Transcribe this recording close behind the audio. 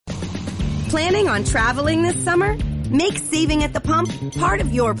Planning on traveling this summer? Make saving at the pump part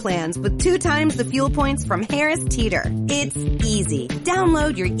of your plans with 2 times the fuel points from Harris Teeter. It's easy.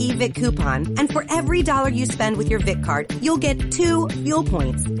 Download your eVic coupon, and for every $1 you spend with your Vic card, you'll get 2 fuel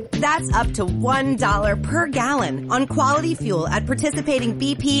points. That's up to $1 per gallon on quality fuel at participating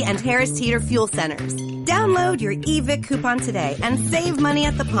BP and Harris Teeter fuel centers. Download your eVic coupon today and save money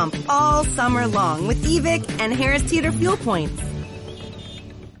at the pump all summer long with eVic and Harris Teeter fuel points.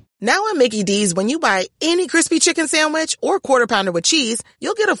 Now at Mickey D's, when you buy any crispy chicken sandwich or Quarter Pounder with cheese,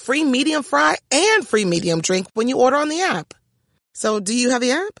 you'll get a free medium fry and free medium drink when you order on the app. So do you have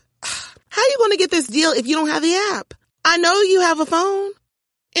the app? How you going to get this deal if you don't have the app? I know you have a phone.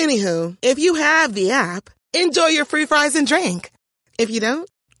 Anywho, if you have the app, enjoy your free fries and drink. If you don't,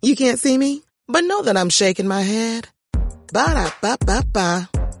 you can't see me, but know that I'm shaking my head. Ba-da-ba-ba-ba.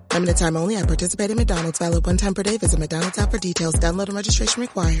 Limited time only at participating McDonald's. Valid 1 time per day. Visit McDonald's app for details. Download and registration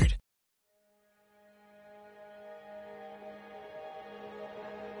required.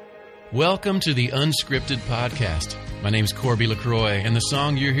 Welcome to the Unscripted podcast. My name's Corby LaCroix, and the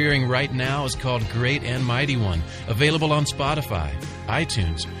song you're hearing right now is called Great and Mighty One, available on Spotify,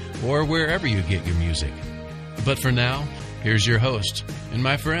 iTunes, or wherever you get your music. But for now, here's your host and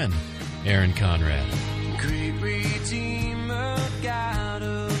my friend, Aaron Conrad. Great Redeemer, God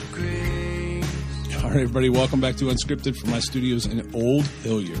of grace. All right, everybody, welcome back to Unscripted from my studios in Old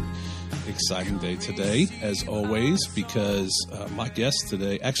Hilliard. Exciting day today, as always, because my guest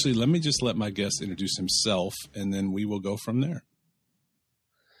today, actually, let me just let my guest introduce himself, and then we will go from there.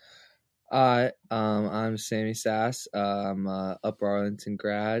 I'm Sammy Sass. I'm a Upper Arlington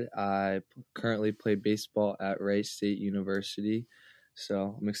grad. I currently play baseball at Wright State University,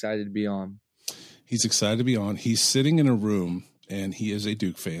 so I'm excited to be on. He's excited to be on. He's sitting in a room, and he is a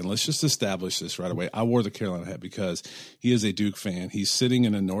Duke fan. Let's just establish this right away. I wore the Carolina hat because he is a Duke fan. He's sitting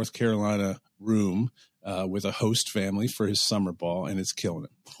in a North Carolina room with a host family for his summer ball, and it's killing him.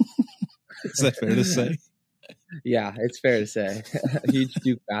 Is that fair to say? Yeah, it's fair to say. Huge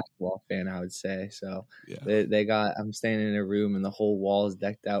Duke basketball fan, I would say. So yeah. I'm staying in a room, and the whole wall is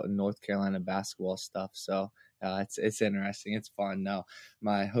decked out in North Carolina basketball stuff. So it's interesting. It's fun. No,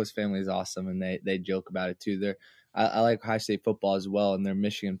 my host family is awesome, and they joke about it too. I like high state football as well, and they're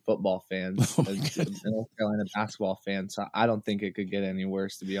Michigan football fans, and North Carolina basketball fans. So I don't think it could get any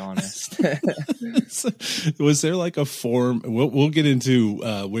worse, to be honest. So, was there like a form? We'll get into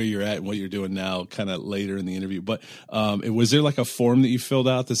where you're at and what you're doing now, kind of later in the interview. But was there like a form that you filled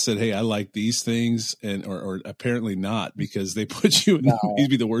out that said, "Hey, I like these things," and or apparently not, because they put you in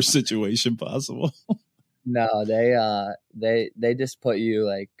maybe the worst situation possible? No, they just put you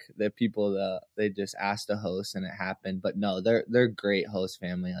like the people that they just asked to host and it happened. But no, they're great host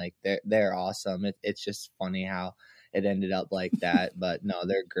family. Like they're awesome. It's just funny how it ended up like that. But no,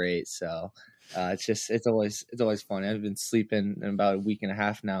 they're great. So it's always fun. I've been sleeping in about a week and a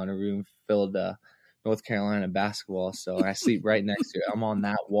half now in a room filled North Carolina basketball. So I sleep right next to it. I'm on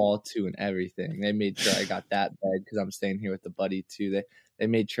that wall too and everything. They made sure I got that bed because I'm staying here with the buddy too. They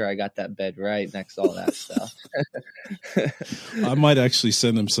made sure I got that bed right next to all that stuff. I might actually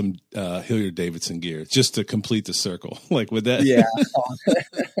send them some Hilliard Davidson gear just to complete the circle. Like with that. Yeah.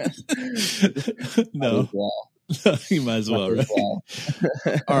 No. You might as well, right?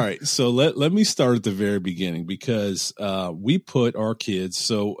 All right. So let me start at the very beginning, because we put our kids.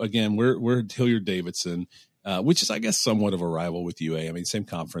 So again, we're Hilliard Davidson, which is, I guess, somewhat of a rival with UA. I mean, same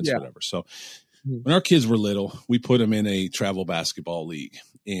conference, whatever. So when our kids were little, we put them in a travel basketball league.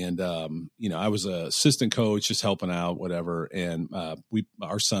 And, I was an assistant coach, just helping out, whatever. And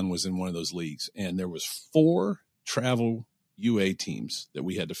our son was in one of those leagues, and there was 4 travel UA teams that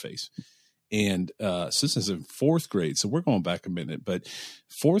we had to face. And since it's in 4th grade, so we're going back a minute, but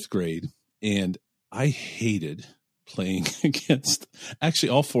 4th grade, and I hated playing against, actually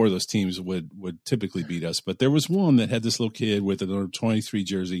all 4 of those teams would typically beat us, but there was one that had this little kid with a number 23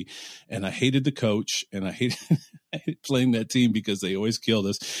 jersey, and I hated the coach, and I hated playing that team because they always killed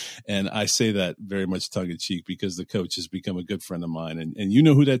us. And I say that very much tongue in cheek because the coach has become a good friend of mine, and you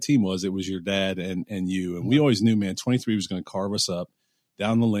know who that team was. It was your dad and you, and we always knew, man, 23 was going to carve us up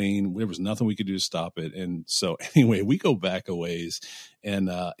down the lane. There was nothing we could do to stop it. And so anyway, we go back a ways, and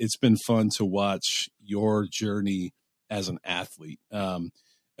it's been fun to watch your journey as an athlete.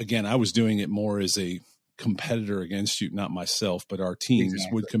 Again, I was doing it more as a competitor against you, not myself, but our teams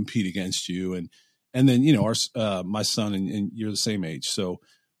would compete against you. And then, my son and you're the same age. So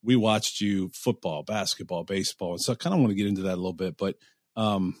we watched you football, basketball, baseball. And so I kind of want to get into that a little bit, but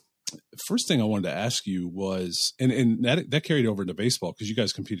first thing I wanted to ask you was, and that carried over into baseball, because you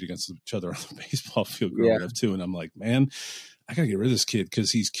guys competed against each other on the baseball field growing up too. And I'm like, man, I got to get rid of this kid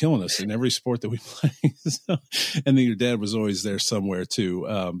because he's killing us in every sport that we play. So, and then your dad was always there somewhere too.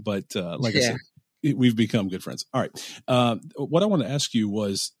 But like I said, we've become good friends. All right. What I want to ask you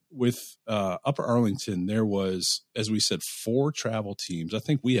was with Upper Arlington, there was, as we said, 4 travel teams. I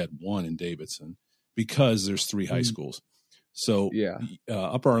think we had 1 in Davidson because there's 3 high schools. So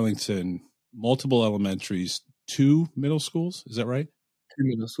Upper Arlington, multiple elementaries, 2 middle schools. Is that right? 2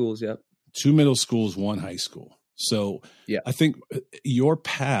 middle schools. Yep. 2 middle schools, 1 high school. So I think your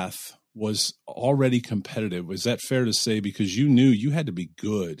path was already competitive. Is that fair to say? Because you knew you had to be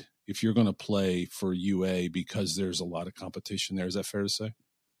good if you're going to play for UA because there's a lot of competition there. Is that fair to say?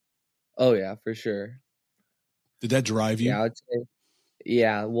 Oh yeah, for sure. Did that drive you? Yeah, I would say.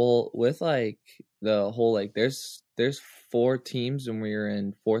 Yeah, well, with like the whole like there's 4 teams when we were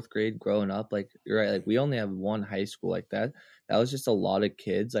in 4th grade growing up. Like you're right, like we only have 1 high school like that. That was just a lot of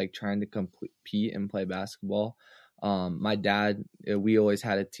kids like trying to compete and play basketball. My dad, we always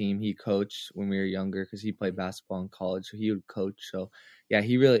had a team. He coached when we were younger because he played basketball in college, so he would coach. So yeah,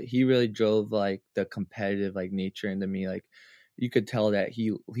 he really drove like the competitive like nature into me. Like you could tell that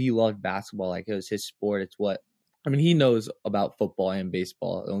he loved basketball. Like it was his sport. It's what, I mean, he knows about football and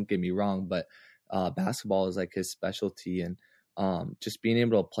baseball. Don't get me wrong, but basketball is like his specialty. And just being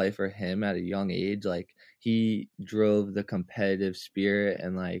able to play for him at a young age, like he drove the competitive spirit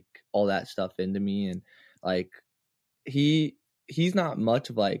and like all that stuff into me. And like he's not much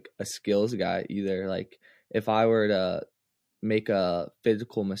of like a skills guy either. Like if I were to make a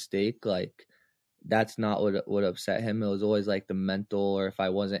physical mistake, like that's not what would upset him. It was always like the mental, or if I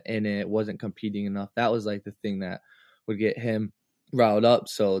wasn't in it, wasn't competing enough, that was like the thing that would get him riled up.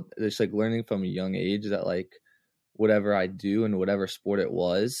 So it's like learning from a young age that like whatever I do and whatever sport it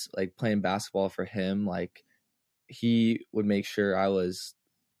was, like playing basketball for him, like he would make sure I was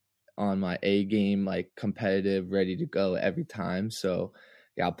on my A game, like competitive, ready to go every time. So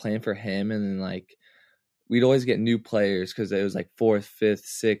yeah, playing for him. And then like we'd always get new players because it was like 4th, 5th,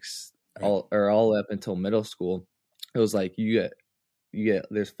 6th, all the way up until middle school. It was like you get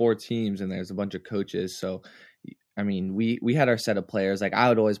there's 4 teams and there's a bunch of coaches. So I mean, we had our set of players. Like I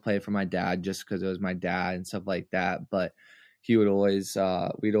would always play for my dad just because it was my dad and stuff like that. But he would always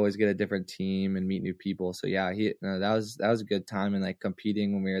we'd always get a different team and meet new people. So yeah, that was a good time. And like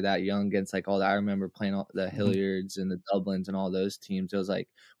competing when we were that young against like all that. I remember playing all the Hilliards and the Dublins and all those teams. It was like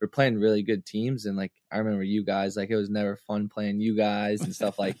we're playing really good teams. And like I remember you guys, like it was never fun playing you guys and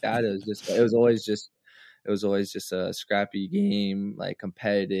stuff like that. It was always just a scrappy game, like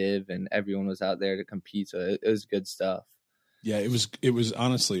competitive, and everyone was out there to compete. So it was good stuff. Yeah, it was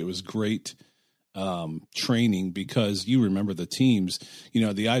honestly, it was great training because you remember the teams. You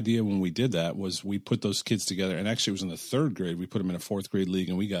know, the idea when we did that was we put those kids together, and actually it was in the 3rd grade. We put them in a 4th grade league,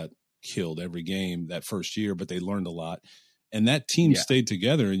 and we got killed every game that first year, but they learned a lot. And that team stayed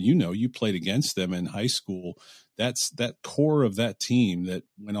together, and you played against them in high school. That's that core of that team that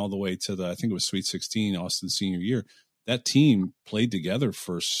went all the way to I think it was Sweet 16, Austin's senior year. That team played together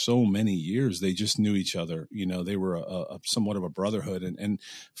for so many years. They just knew each other. You know, they were a somewhat of a brotherhood. And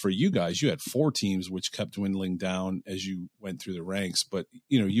for you guys, you had 4 teams, which kept dwindling down as you went through the ranks. But,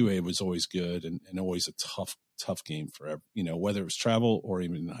 UA was always good and always a tough game for, whether it was travel or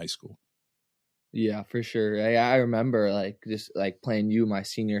even in high school. Yeah, for sure. I remember like just like playing you my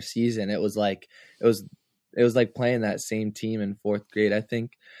senior season. It was like playing that same team in 4th grade. I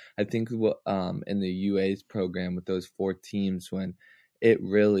think in the UA's program with those 4 teams, when it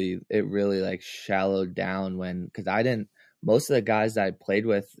really like shallowed down because most of the guys that I played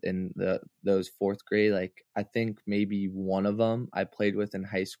with in those 4th grade, like I think maybe one of them I played with in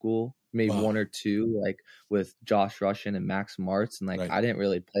high school, maybe 1 or 2, like with Josh Russian and Max Martz. And like, I didn't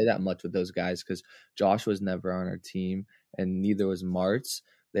really play that much with those guys because Josh was never on our team and neither was Martz.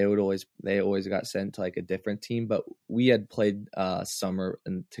 They always got sent to like a different team, but we had played summer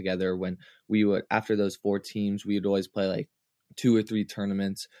and together when we would, after those 4 teams, we would always play like 2 or 3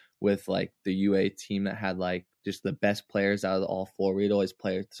 tournaments with like the UA team that had like just the best players out of all 4. We'd always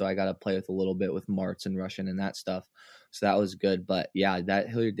play. So I got to play with a little bit with Martz and Russian and that stuff. So that was good. But yeah, that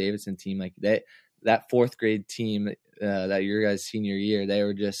Hilliard Davidson team, like that 4th grade team, that your guys' senior year, they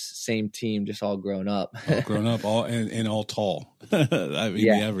were just same team, just all grown up. all and all tall. I mean,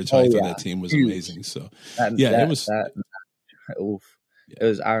 the average height of that team was amazing. So it was. It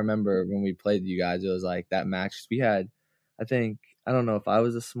was. I remember when we played you guys, it was like that match. We had, I don't know if I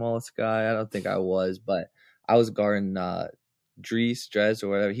was the smallest guy. I don't think I was, but I was guarding Dres or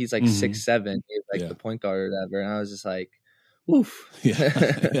whatever. He's like 6'7". He's like the point guard or whatever. And I was just like, Oof. Yeah,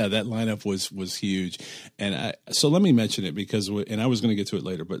 that lineup was huge, and so let me mention it because, and I was going to get to it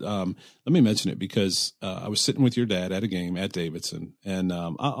later, but let me mention it because I was sitting with your dad at a game at Davidson, and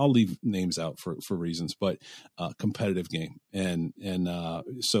I'll leave names out for reasons, but competitive game, and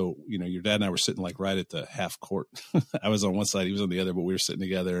so your dad and I were sitting like right at the half court. I was on one side, he was on the other, but we were sitting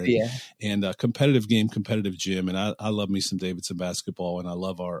together, and competitive game, competitive gym, and I love me some Davidson basketball, and I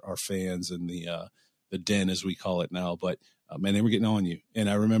love our fans and the den as we call it now, but. Man, they were getting on you. And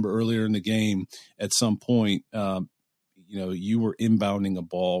I remember earlier in the game, at some point, you were inbounding a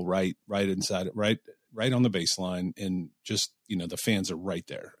ball right inside it, right on the baseline. And just, the fans are right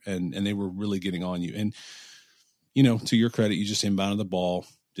there and they were really getting on you. And, to your credit, you just inbounded the ball,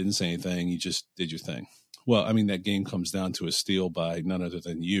 didn't say anything. You just did your thing. Well, I mean, that game comes down to a steal by none other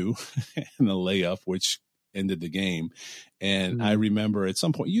than you and a layup, which ended the game. And I remember at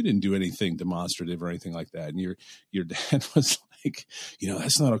some point you didn't do anything demonstrative or anything like that. And your dad was like,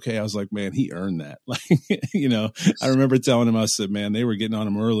 that's not okay. I was like, man, he earned that. Like, I remember telling him, I said, man, they were getting on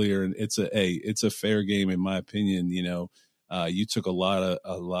him earlier and it's a fair game. In my opinion, you took a lot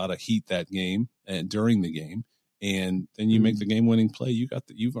of heat that game and during the game. And then you make the game-winning play.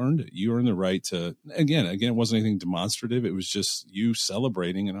 You've earned it. You earned the right to. Again, it wasn't anything demonstrative. It was just you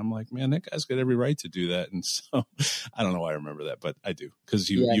celebrating. And I'm like, man, that guy's got every right to do that. And so, I don't know why I remember that, but I do because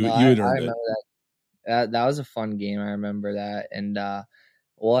you had earned it. That was a fun game. I remember that. And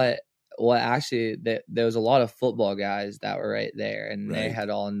what actually, there was a lot of football guys that were right there, and they had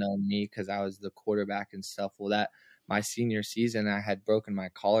all known me because I was the quarterback and stuff. Well, my senior season, I had broken my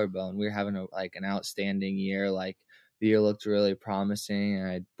collarbone. We were having an outstanding year. Like the year looked really promising,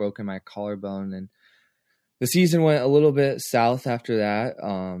 and I'd broken my collarbone, and the season went a little bit south after that.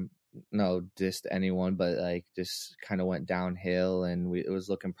 No diss to anyone, but just kind of went downhill, and it was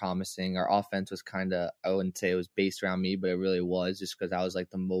looking promising. Our offense was I wouldn't say it was based around me, but it really was just because I was like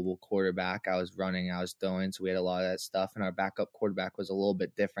the mobile quarterback. I was running, I was throwing, so we had a lot of that stuff. And our backup quarterback was a little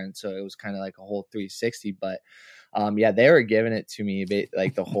bit different, so it was kind of like a whole 360. But they were giving it to me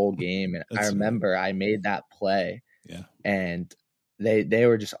like the whole game, and I remember I made that play, and they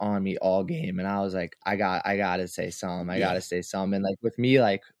were just on me all game, and I was like, I gotta say something. I gotta say something. And like with me,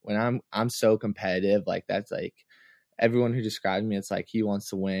 like when I'm so competitive, like that's like everyone who described me, it's like he wants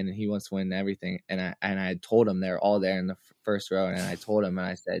to win and he wants to win everything. And I told him they're all there in the first row, and I told him, and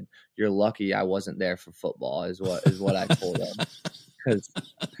I said, "You're lucky I wasn't there for football," is what I told him. Because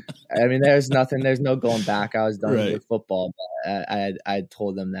I mean, there's no going back. I was done with football, but I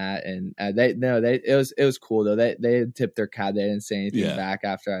told them that, and it was cool though. They tipped their cap. They didn't say anything back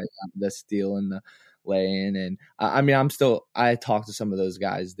after I got the steal and the lay-in. And I mean, I talk to some of those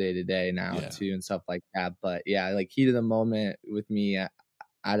guys day to day now too and stuff like that. But like heat of the moment with me,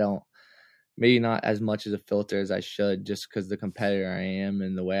 I don't. Maybe not as much as a filter as I should, just because the competitor I am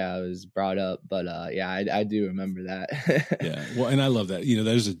and the way I was brought up. But I do remember that. Yeah, well, and I love that.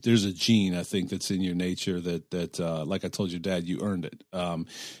 There's a gene I think that's in your nature that like I told your dad, you earned it. It'd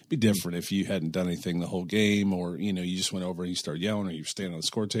be different if you hadn't done anything the whole game, or you just went over and you started yelling, or you were standing on the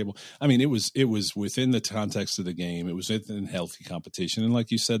score table. I mean, it was within the context of the game. It was within healthy competition, and like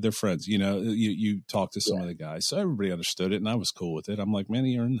you said, they're friends. You talked to some of the guys, so everybody understood it, and I was cool with it. I'm like, man,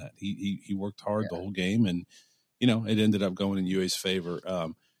 he earned that. He worked hard the whole game, and it ended up going in UA's favor.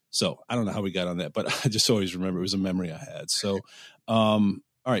 So I don't know how we got on that, but I just always remember it was a memory I had. So all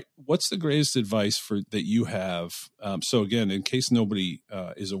right, what's the greatest advice that you have? So again, in case nobody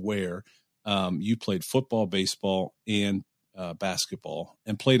is aware, you played football, baseball, and basketball,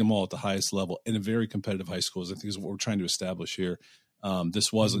 and played them all at the highest level in a very competitive high school. I think is what we're trying to establish here.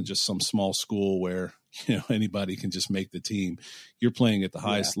 This wasn't just some small school where anybody can just make the team. You're playing at the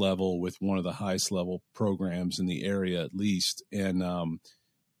highest level with one of the highest level programs in the area, at least. And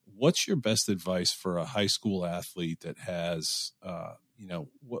what's your best advice for a high school athlete that has,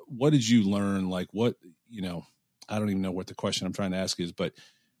 what did you learn? Like what, I don't even know what the question I'm trying to ask is, but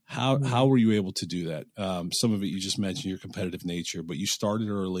how were you able to do that? Some of it you just mentioned your competitive nature, but you started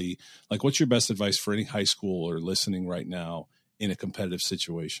early. Like, what's your best advice for any high schooler listening right now in a competitive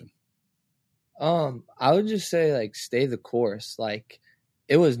situation? I would just say stay the course. Like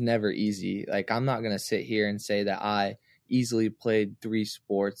it was never easy. Like I'm not going to sit here and say that I easily played 3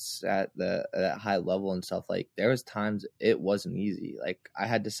 sports at that high level and stuff. Like there was times it wasn't easy. Like I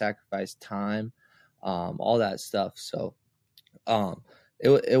had to sacrifice time, all that stuff. So,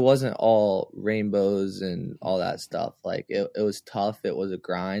 it wasn't all rainbows and all that stuff. Like it was tough. It was a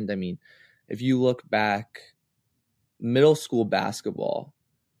grind. I mean, if you look back, middle school basketball,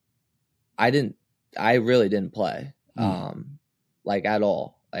 I really didn't play, like at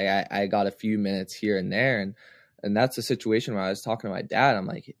all. Like I got a few minutes here and there, and And that's the situation where I was talking to my dad. I'm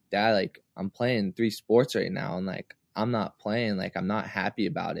like, Dad, like I'm playing 3 sports right now, and like I'm not playing, like I'm not happy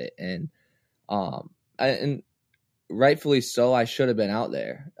about it. And and rightfully so, I should have been out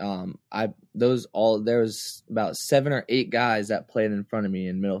there. There was about 7 or 8 guys that played in front of me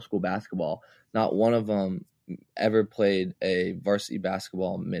in middle school basketball. Not one of them ever played a varsity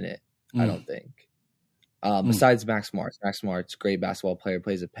basketball minute, I don't think. Besides Max Smarts. Max Smarts, great basketball player,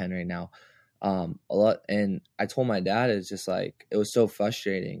 plays at Penn right now. A lot. And I told my dad, it's just like, it was so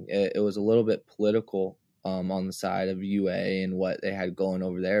frustrating. It was a little bit political on the side of UA and what they had going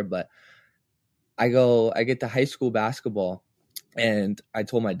over there. But I get to high school basketball, and I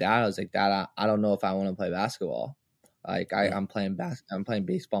told my dad, I was like, Dad, I don't know if I want to play basketball. Like I'm playing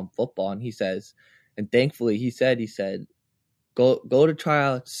baseball and football. And he says, and thankfully he said, go to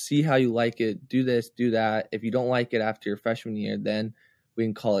tryouts, see how you like it, do this, do that. If you don't like it after your freshman year, then we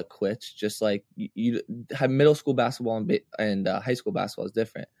can call it quits. Just like you have middle school basketball and high school basketball is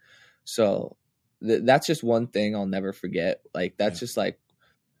different. So that's just one thing I'll never forget. Like that's just like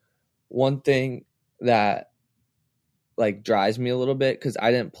one thing that like drives me a little bit, because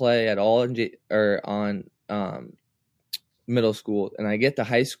I didn't play at all on middle school, and I get to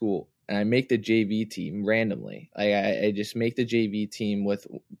high school and I make the JV team randomly. Like I just make the JV team with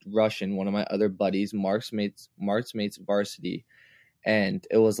Russian, one of my other buddies, Mark's mates varsity. And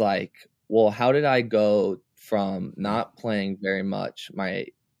it was like, well, how did I go from not playing very much my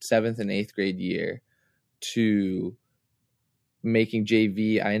 7th and 8th grade year to making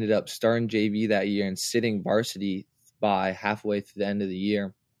JV? I ended up starting JV that year and sitting varsity by halfway through the end of the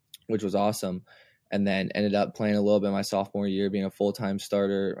year, which was awesome. And then ended up playing a little bit my sophomore year, being a full-time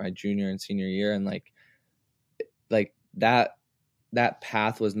starter my junior and senior year. And like that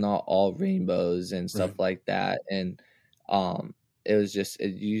path was not all rainbows and stuff like that. And it was just,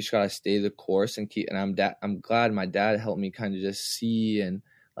 you just gotta stay the course and keep. And I'm glad my dad helped me kind of just see and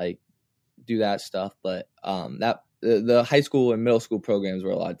like do that stuff. But the high school and middle school programs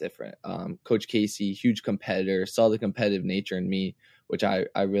were a lot different. Coach Casey, huge competitor, saw the competitive nature in me, which I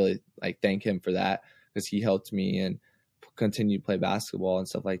really like thank him for that, because he helped me and continue to play basketball and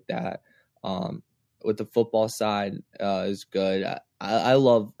stuff like that. With the football side, is good. I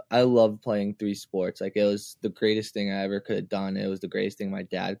love playing 3 sports. Like it was the greatest thing I ever could have done. It was the greatest thing my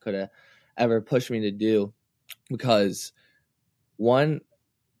dad could have ever pushed me to do, because one,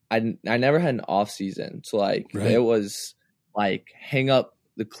 I never had an off season. So like it was like hang up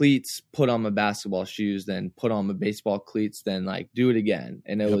the cleats, put on my basketball shoes, then put on my baseball cleats, then like do it again.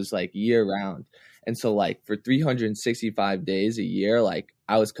 And it was like year round. And so like for 365 days a year, like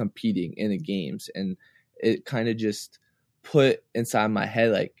I was competing in the games, and it kind of just put inside my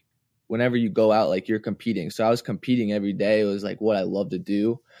head, like whenever you go out, like you're competing. So I was competing every day. It was like what I love to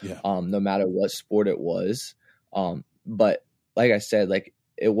do, no matter what sport it was. But like I said, like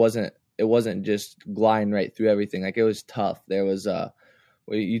it wasn't just gliding right through everything. Like it was tough. There was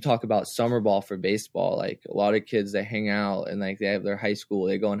you talk about summer ball for baseball, like a lot of kids, they hang out and like they have their high school,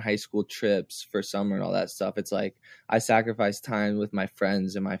 they go on high school trips for summer and all that stuff. It's like I sacrifice time with my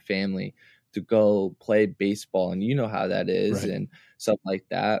friends and my family to go play baseball, and you know how that is, and stuff like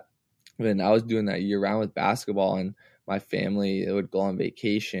that. And I was doing that year round with basketball, and my family, it would go on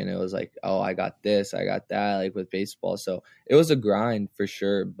vacation. It was like, oh, I got this, I got that, like with baseball. So it was a grind for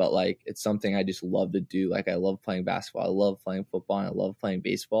sure, but like it's something I just love to do. Like I love playing basketball, I love playing football, and I love playing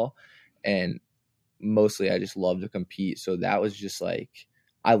baseball, and mostly I just love to compete. So that was just like,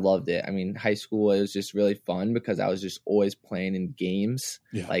 I loved it. I mean, high school, it was just really fun because I was just always playing in games.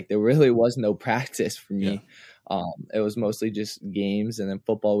 Like there really was no practice for me. It was mostly just games, and then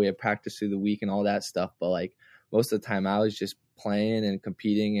football, we had practice through the week and all that stuff. But like most of the time I was just playing and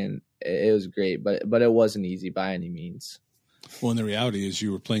competing, and it was great, but it wasn't easy by any means. Well, and the reality is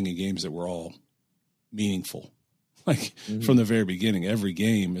you were playing in games that were all meaningful. Like from the very beginning, every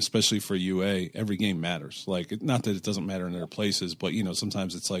game, especially for UA, every game matters. Like not that it doesn't matter in other places, but you know,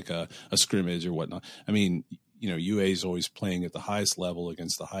 sometimes it's like a scrimmage or whatnot. I mean, you know, UA is always playing at the highest level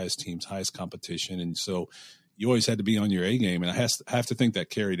against the highest teams, highest competition. And so you always had to be on your A game. And I have to think that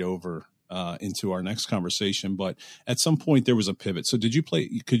carried over into our next conversation. But at some point there was a pivot. So did you play,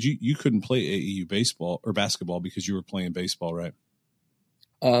 you couldn't play AAU baseball or basketball because you were playing baseball, right?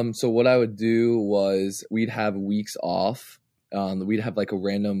 So what I would do was we'd have weeks off. We'd have like a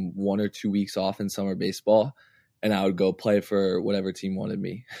random 1 or 2 weeks off in summer baseball, and I would go play for whatever team wanted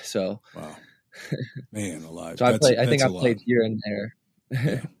me. So, wow, man, alive. So I think I played here and there.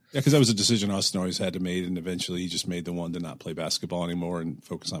 Yeah, because that was a decision Austin always had to make, and eventually he just made the one to not play basketball anymore and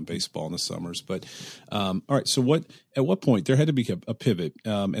focus on baseball in the summers. But all right, so at what point there had to be a pivot,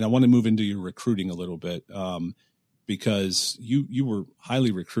 and I want to move into your recruiting a little bit. because you were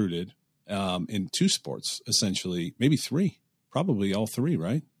highly recruited in 2 sports, essentially, maybe 3, probably all 3,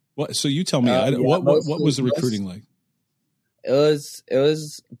 right? What? So you tell me, what was the recruiting like? It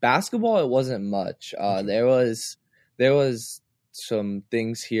was basketball. It wasn't much. Okay. There was some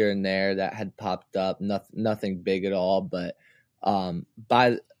things here and there that had popped up. Nothing big at all. But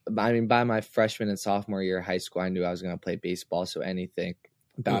by my freshman and sophomore year of high school, I knew I was going to play baseball. So anything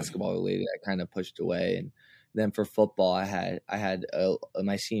basketball related, I kind of pushed away. And then for football, I had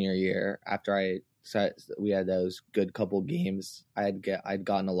my senior year after we had those good couple games. I'd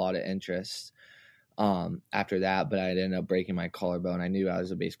gotten a lot of interest after that, but I ended up breaking my collarbone. I knew I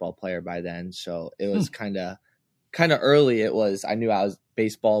was a baseball player by then, so it was kind of early. I knew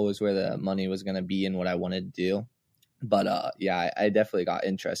baseball was where the money was going to be and what I wanted to do. But I definitely got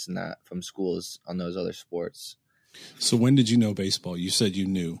interest in that from schools on those other sports. So when did you know baseball? You said you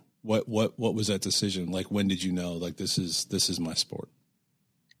knew. What was that decision? Like, when did you know, like, this is my sport?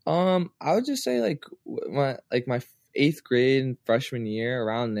 I would just say like my 8th grade and freshman year,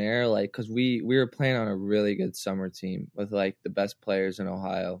 around there, like, because we were playing on a really good summer team with like the best players in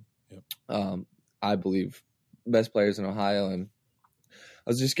Ohio. Yep. I believe best players in Ohio, and I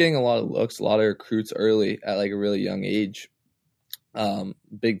was just getting a lot of looks, a lot of recruits early at like a really young age.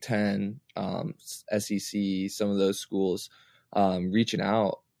 Big Ten, SEC, some of those schools reaching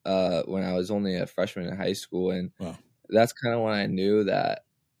out when I was only a freshman in high school, and wow. That's kind of when I knew that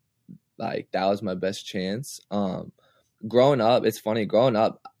like that was my best chance. Growing up, it's funny. Growing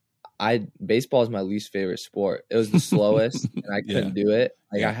up, baseball is my least favorite sport. It was the slowest, and I couldn't do it.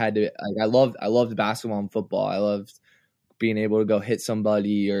 Like I had to. Like I loved basketball and football. I loved being able to go hit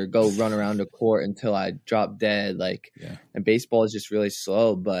somebody or go run around the court until I dropped dead. Like, and baseball is just really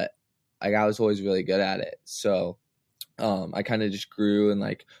slow, but like I was always really good at it. So I kind of just grew and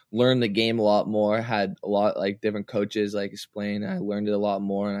like learned the game a lot more. Had a lot like different coaches like explain. I learned it a lot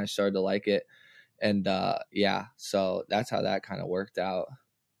more, and I started to like it. And so that's how that kind of worked out.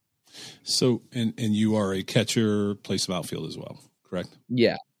 So and you are a catcher, play some outfield as well, correct?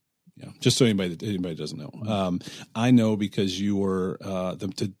 Yeah. Yeah, just so anybody doesn't know, I know because you were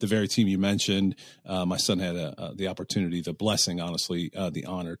the very team you mentioned. My son had the opportunity, the blessing, honestly, the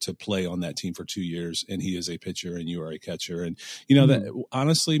honor to play on that team for 2 years, and he is a pitcher, and you are a catcher. And you know that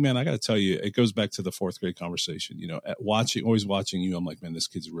honestly, man, I got to tell you, it goes back to the 4th grade conversation. You know, always watching you, I'm like, man, this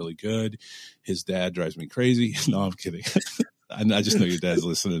kid's really good. His dad drives me crazy. No, I'm kidding. I just know your dad's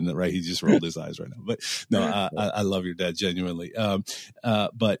listening, right? He just rolled his eyes right now. But no, I love your dad genuinely.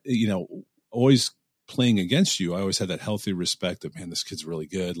 But, you know, always playing against you, I always had that healthy respect of, man, this kid's really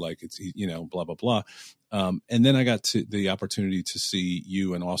good. Like, it's, you know, blah, blah, blah. And then I got the opportunity to see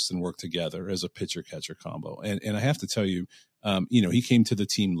you and Austin work together as a pitcher-catcher combo. And I have to tell you, you know, he came to the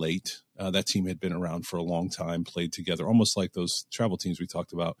team late. That team had been around for a long time, played together, almost like those travel teams we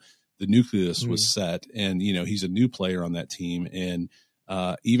talked about. The nucleus was set, and, you know, he's a new player on that team. And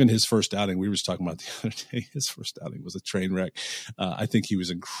even his first outing, we were just talking about the other day, his first outing was a train wreck. I think he was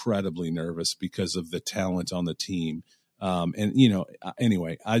incredibly nervous because of the talent on the team. And, you know,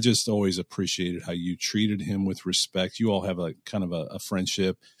 anyway, I just always appreciated how you treated him with respect. You all have a kind of a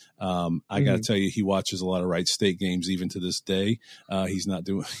friendship. I got to tell you, he watches a lot of Wright State games even to this day. He's not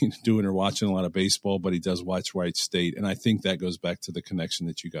doing or watching a lot of baseball, but he does watch Wright State. And I think that goes back to the connection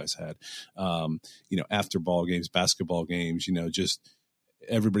that you guys had, you know, after ball games, basketball games, you know, just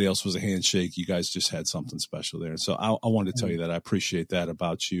everybody else was a handshake. You guys just had something special there. So I wanted to tell you that I appreciate that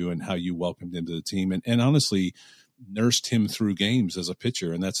about you and how you welcomed him to the team. And honestly, nursed him through games as a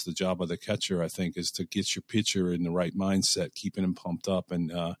pitcher. And that's the job of the catcher, I think, is to get your pitcher in the right mindset, keeping him pumped up.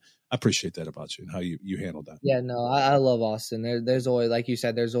 And I appreciate that about you and how you handled that. Yeah, no, I love Austin. There's always, like you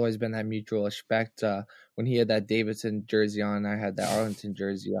said, there's always been that mutual respect. When he had that Davidson jersey on, I had that Arlington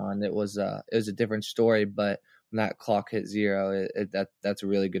jersey on. It was a different story, but when that clock hit 0, that's a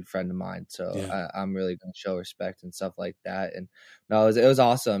really good friend of mine. So yeah. I'm really going to show respect and stuff like that. And no, it was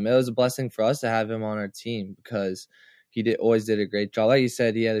awesome. It was a blessing for us to have him on our team because he always did a great job. Like you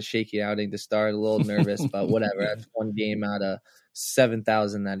said, he had a shaky outing to start, a little nervous, but whatever. That's one game out of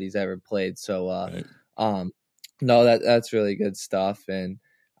 7,000 that he's ever played. So, no, that's really good stuff. And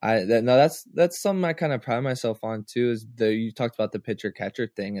that's something I kind of pride myself on too. Is you talked about the pitcher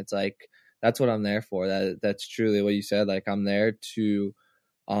catcher thing. It's like that's what I'm there for. That's truly what you said. Like I'm there to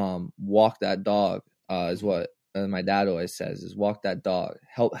walk that dog. Is what my dad always says. Is walk that dog.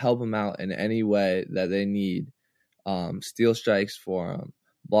 Help them out in any way that they need. Steal strikes for them.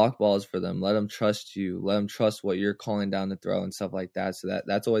 Block balls for them. Let them trust you. Let them trust what you're calling down the throw and stuff like that. So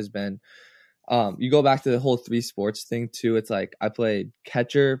that's always been. You go back to the whole 3 sports thing too. It's like I played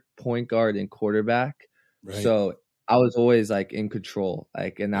catcher, point guard, and quarterback. Right. So I was always like in control,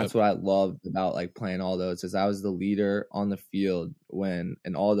 like, and that's what I loved about like playing all those, is I was the leader on the field when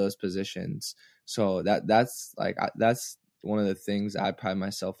in all those positions. So that's one of the things I pride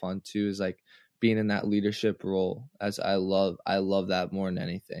myself on too, is like being in that leadership role, as I love that more than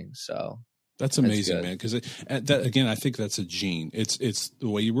anything. So that's amazing, man. Because that, again, I think that's a gene. It's the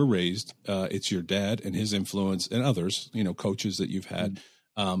way you were raised. It's your dad and his influence and others, coaches that you've had.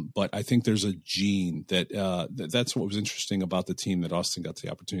 But I think there's a gene that's what was interesting about the team that Austin got the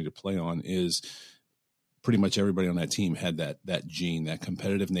opportunity to play on, is pretty much everybody on that team had that gene, that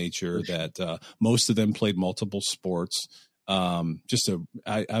competitive nature, that most of them played multiple sports.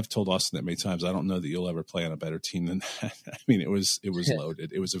 I've told Austin that many times, I don't know that you'll ever play on a better team than that. I mean, it was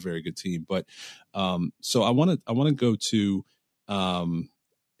loaded. It was a very good team. But so I want to go to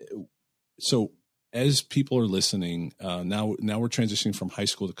so as people are listening, now we're transitioning from high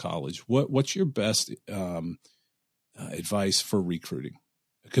school to college. What's your best advice for recruiting?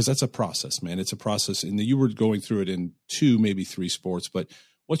 Because that's a process, man. It's a process, and you were going through it in 2, maybe 3 sports. But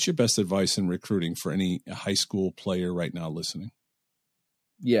what's your best advice in recruiting for any high school player right now listening?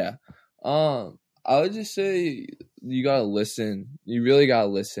 Yeah, I would just say you gotta listen. You really gotta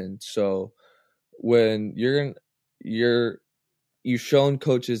listen. So when you've shown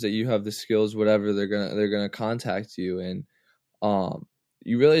coaches that you have the skills, whatever, they're gonna contact you, and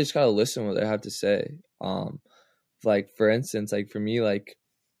you really just gotta listen to what they have to say. Like for instance, like for me, like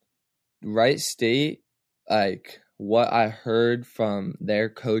Wright State, like what I heard from their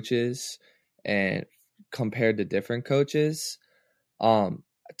coaches and compared to different coaches,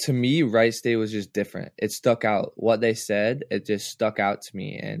 to me, Wright State was just different. It stuck out. What they said, it just stuck out to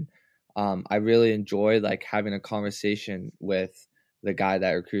me, and I really enjoyed like having a conversation with the guy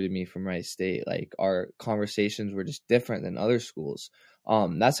that recruited me from Wright State. Like our conversations were just different than other schools.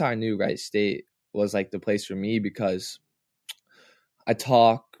 That's how I knew Wright State was like the place for me, because I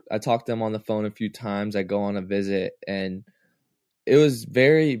talked to them on the phone a few times. I go on a visit, and it was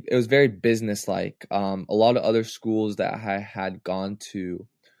very business-like. A lot of other schools that I had gone to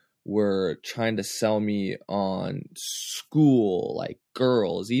were trying to sell me on school, like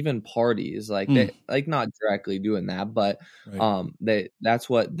girls, even parties, like they like not directly doing that, but that's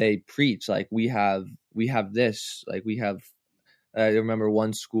what they preach. Like we have this, like we have. I remember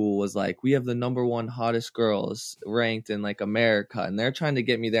one school was like, we have the #1 hottest girls ranked in like America, and they're trying to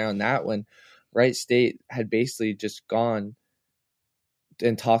get me there on that, when Wright State had basically just gone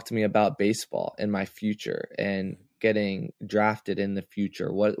and talked to me about baseball and my future and getting drafted in the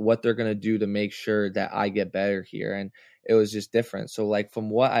future, what they're going to do to make sure that I get better here. And it was just different. So like from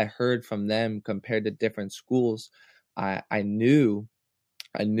what I heard from them compared to different schools, I knew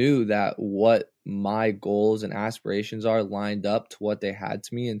that what my goals and aspirations are lined up to what they had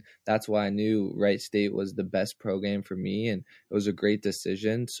to me. And that's why I knew Wright State was the best program for me. And it was a great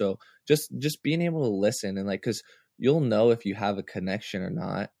decision. So just being able to listen, and like, cause you'll know if you have a connection or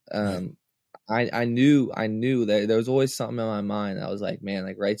not. I knew that there was always something in my mind. I was like, man,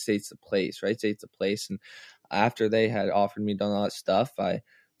 like Wright State's the place. And after they had offered me done all that stuff, I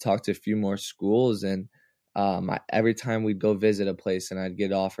talked to a few more schools, and every time we'd go visit a place and I'd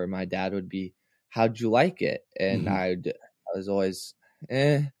get offered, my dad would be, how'd you like it? And I was always,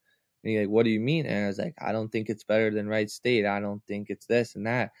 And he's like, what do you mean? And I was like, I don't think it's better than Wright State. I don't think it's this and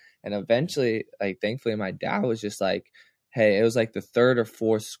that. And eventually, like, thankfully, my dad was just like, hey, it was like the 3rd or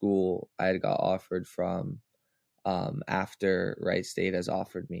 4th school I had got offered from after Wright State has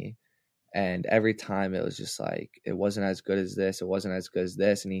offered me. And every time it was just like, it wasn't as good as this. It wasn't as good as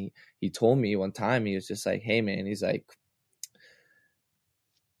this. And he told me one time, he was just like, hey, man, he's like,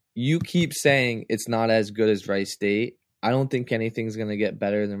 you keep saying it's not as good as Wright State. I don't think anything's going to get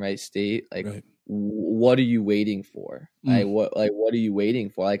better than Wright State. Like, what are you waiting for? What are you waiting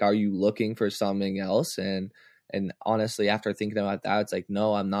for? Like, are you looking for something else? And honestly, after thinking about that, it's like,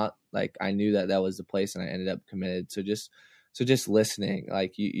 no, I'm not. Like, I knew that was the place, and I ended up committed. So just listening,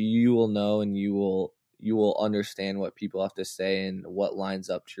 like you will know, and you will understand what people have to say and what lines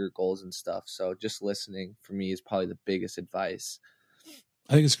up to your goals and stuff. So just listening for me is probably the biggest advice.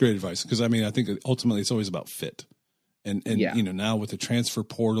 I think it's great advice, because I mean, I think ultimately it's always about fit. And now with the transfer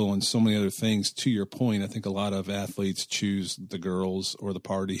portal and so many other things, to your point, I think a lot of athletes choose the girls or the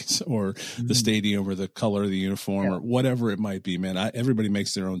parties or the stadium or the color of the uniform or whatever it might be, man. Everybody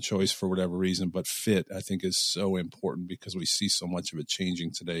makes their own choice for whatever reason, but fit, I think, is so important because we see so much of it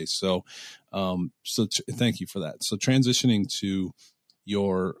changing today. So, thank you for that. So transitioning to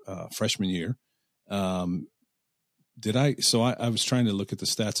your freshman year, I was trying to look at the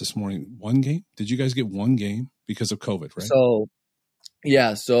stats this morning. 1 game? Did you guys get 1 game because of COVID, right?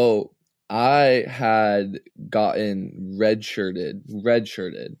 So I had gotten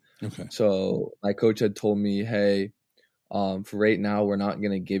redshirted. Okay. So my coach had told me, hey, for right now, we're not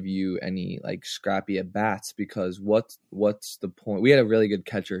going to give you any like scrappy at bats because what's the point? We had a really good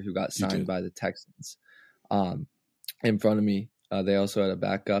catcher who got signed by the Texans in front of me. They also had a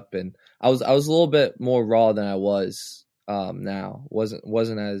backup, and I was a little bit more raw than I was now.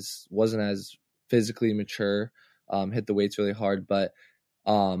 Wasn't as physically mature. Hit the weights really hard, but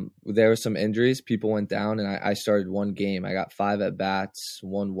there were some injuries. People went down, and I started one game. I got 5 at bats,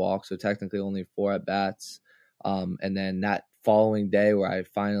 1 walk, so technically only 4 at bats. And then that following day where I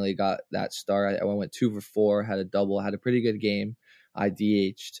finally got that start, I went 2 for 4, had a double, had a pretty good game. I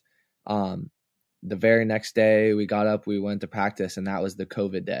DH'd. The very next day we got up, we went to practice, and that was the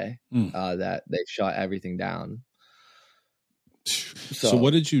COVID day that they shut everything down. So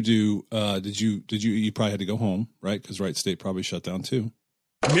what did you do? You probably had to go home, right? Because Wright State probably shut down too.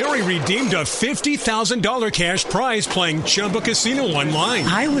 Mary redeemed a $50,000 cash prize playing Chumba Casino online.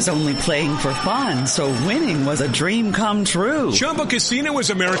 I was only playing for fun, so winning was a dream come true. Chumba Casino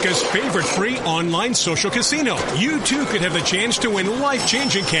is America's favorite free online social casino. You too could have the chance to win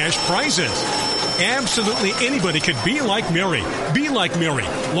life-changing cash prizes. Absolutely anybody could be like Mary. Be like Mary.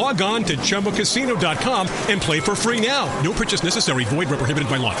 Log on to ChumbaCasino.com and play for free now. No purchase necessary. Void where prohibited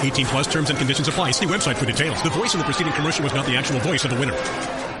by law. 18 plus terms and conditions apply. See website for details. The voice in the preceding commercial was not the actual voice of the winner.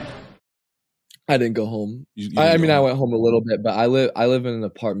 I didn't go home. I went home a little bit, but I live in an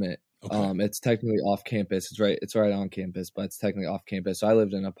apartment. Okay. It's technically off campus. It's right on campus, but it's technically off campus. So I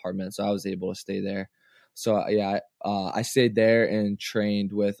lived in an apartment, so I was able to stay there. So yeah, I stayed there and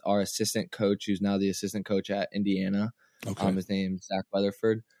trained with our assistant coach, who's now the assistant coach at Indiana. Okay. His name's Zach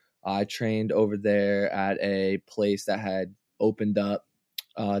Weatherford. I trained over there at a place that had opened up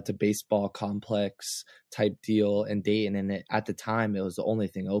to baseball complex type deal in Dayton, and at the time it was the only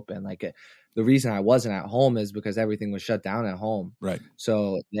thing open. The reason I wasn't at home is because everything was shut down at home. Right.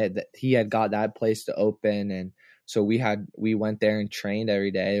 So he had got that place to open, and so we went there and trained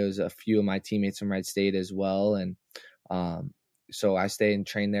every day. It was a few of my teammates from Wright State as well, and so I stayed and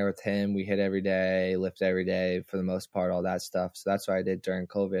trained there with him. We hit every day, lift every day for the most part, all that stuff. So that's what I did during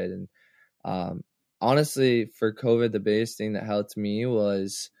COVID. And honestly, for COVID, the biggest thing that helped me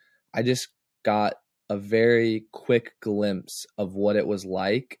was I just got a very quick glimpse of what it was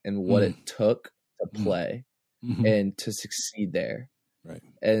like and what it took to play and to succeed there. Right.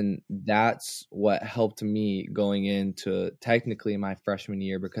 And that's what helped me going into technically my freshman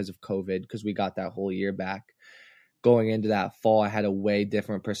year because of COVID, because we got that whole year back. Going into that fall, I had a way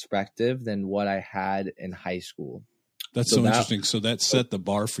different perspective than what I had in high school. That's so interesting. So that set the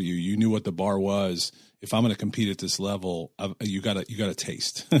bar for you. You knew what the bar was. If I'm going to compete at this level, you got a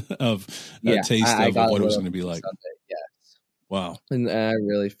taste of what it was going to be like. Yes. Wow. And I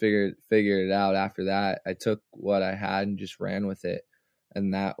really figured it out after that. I took what I had and just ran with it.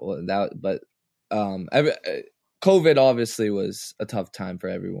 And but COVID obviously was a tough time for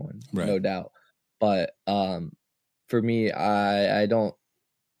everyone, right. No doubt. But for me, I don't.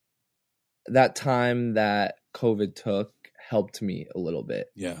 That time that COVID took helped me a little bit.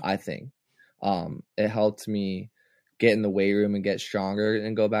 Yeah, I think it helped me get in the weight room and get stronger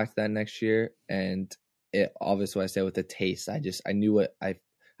and go back to that next year. And it obviously, what I said with the taste, I knew what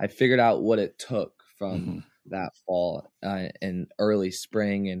I figured out what it took from that fall and early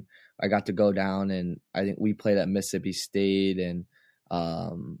spring, and I got to go down and I think we played at Mississippi State and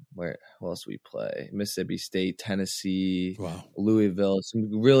who else we play? Mississippi State, Tennessee, Louisville.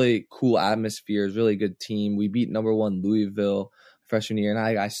 Some really cool atmospheres, really good team. We beat number 1 Louisville freshman year,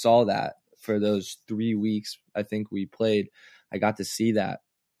 and I saw that for those 3 weeks I think we played. I got to see that,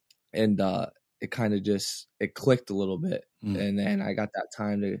 and it kind of it clicked a little bit, and then I got that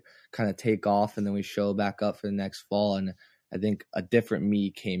time to kind of take off, and then we show back up for the next fall, and I think a different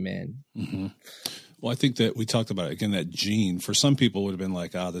me came in. Mm-hmm. Well, I think that we talked about it, again, that gene for some people would have been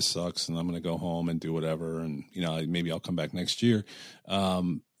like, this sucks and I'm going to go home and do whatever. And, maybe I'll come back next year.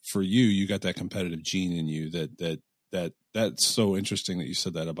 For you got that competitive gene in you that's so interesting that you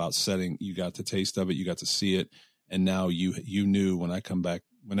said that about setting. You got the taste of it. You got to see it. And now you knew when I come back,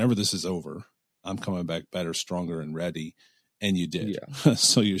 whenever this is over, I'm coming back better, stronger, and ready. And you did. Yeah.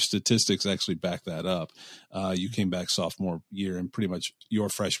 So your statistics actually back that up. You came back sophomore year and pretty much your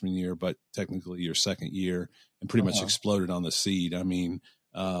freshman year, but technically your second year, and pretty much exploded on the seed. I mean,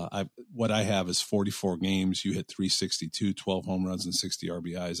 what I have is 44 games. You hit 362, 12 home runs, and 60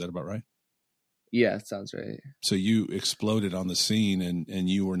 RBI. Is that about right? Yeah, it sounds right. So you exploded on the scene, and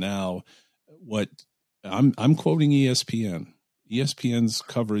you were now what I'm quoting ESPN. ESPN's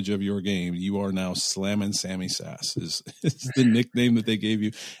coverage of your game, you are now Slammin' Sammy Sass is the nickname that they gave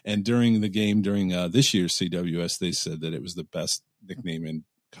you. And during the game, during this year's CWS, they said that it was the best nickname in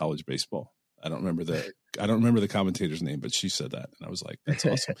college baseball. I don't remember the commentator's name, but she said that. And I was like, that's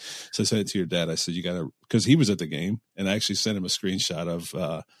awesome. So I said it to your dad. I said, you got to, because he was at the game, and I actually sent him a screenshot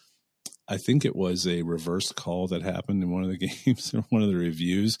of, I think it was a reverse call that happened in one of the games or one of the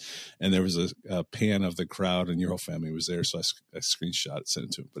reviews. And there was a pan of the crowd, and your whole family was there. So I screenshot it, sent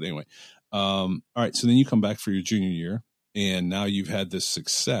it to him. But anyway, all right. So then you come back for your junior year, and now you've had this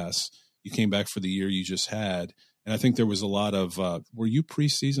success. You came back for the year you just had. And I think there was a lot of, were you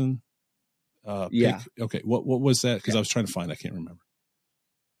preseason? Yeah. Pick? Okay. What was that? Because I was trying to find, I can't remember.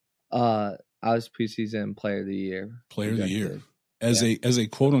 I was preseason player of the year. Player of the year. As a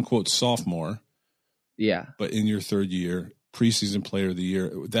quote unquote sophomore. Yeah. But in your third year, preseason player of the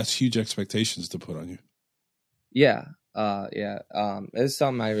year, that's huge expectations to put on you. Yeah. It's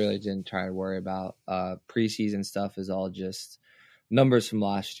something I really didn't try to worry about. Preseason stuff is all just numbers from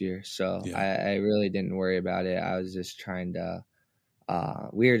last year. So yeah. I really didn't worry about it. I was just trying to,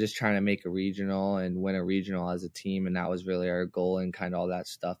 we were just trying to make a regional and win a regional as a team. And that was really our goal, and kind of all that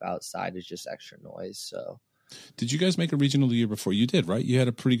stuff outside is just extra noise. So. Did you guys make a regional the year before? You did, right? You had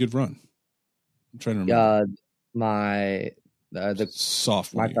a pretty good run. I'm trying to remember. The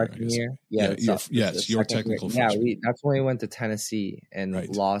sophomore my freshman year. Yeah, your technical freshman. Yeah, that's when we went to Tennessee and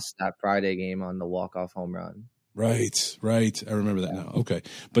lost that Friday game on the walk-off home run. Right. I remember that now. Okay.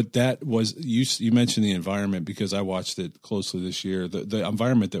 But that was, you mentioned the environment, because I watched it closely this year. The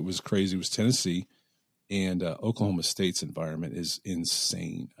environment that was crazy was Tennessee, and Oklahoma State's environment is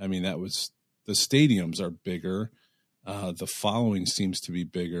insane. I mean, the stadiums are bigger. The following seems to be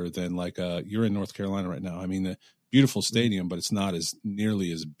bigger than you're in North Carolina right now. I mean, the beautiful stadium, but it's not as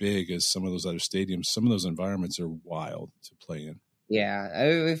nearly as big as some of those other stadiums. Some of those environments are wild to play in.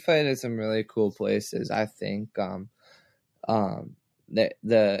 Yeah, we played at some really cool places. I think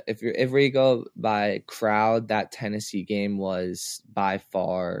if we go by crowd, that Tennessee game was by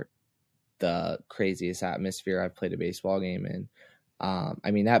far the craziest atmosphere I've played a baseball game in.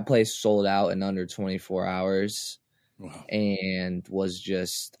 I mean, that place sold out in under 24 hours. Wow. And was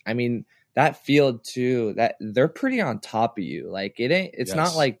just, I mean, that field too, that they're pretty on top of you. Like it's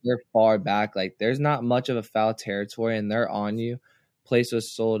not like they're far back. Like there's not much of a foul territory, and they're on you. Place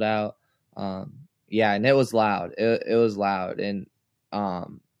was sold out. And it was loud. It was loud, and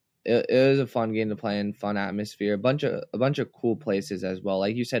it was a fun game to play in, fun atmosphere, a bunch of cool places as well.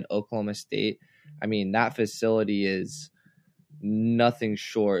 Like you said, Oklahoma State. I mean, that facility is nothing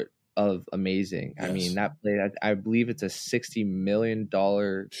short of amazing. Yes. I mean, that place, I believe it's a $60 million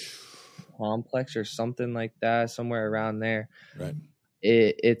complex or something like that, somewhere around there. Right.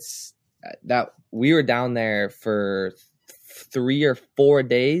 It's that we were down there for 3 or 4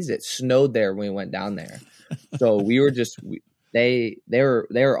 days. It snowed there when we went down there. So we were just, they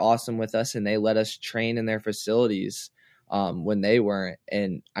were awesome with us, and they let us train in their facilities when they weren't.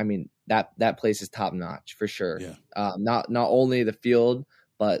 And I mean, that place is top notch for sure. Yeah. Not only the field,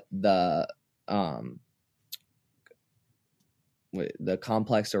 but the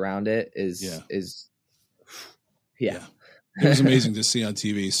complex around it is. It was amazing to see on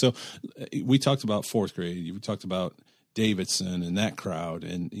TV. So we talked about fourth grade. We talked about Davidson and that crowd,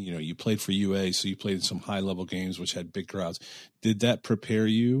 and you played for UA, so you played in some high level games which had big crowds. Did that prepare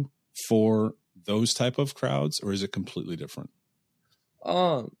you for those type of crowds, or is it completely different?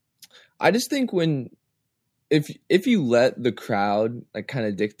 I just think if you let the crowd kind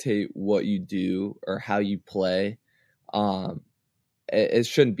of dictate what you do or how you play, it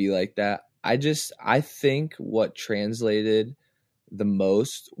shouldn't be like that. I think what translated the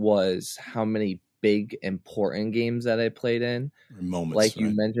most was how many big important games that I played in. Moments, like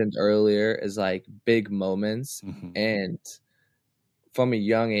you mentioned earlier, is like big moments. Mm-hmm. And from a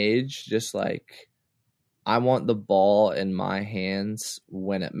young age, just I want the ball in my hands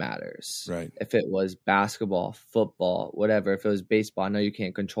when it matters. Right. If it was basketball, football, whatever, if it was baseball, I know you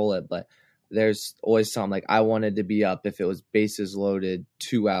can't control it, but there's always something I wanted to be up if it was bases loaded,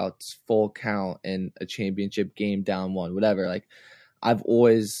 2 outs, full count, and a championship game down 1, whatever. I've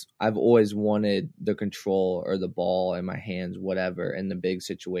always wanted the control or the ball in my hands, whatever, in the big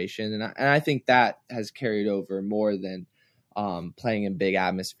situation. And I think that has carried over more than playing in big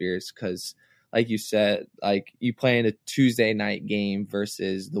atmospheres, because like you said, you play in a Tuesday night game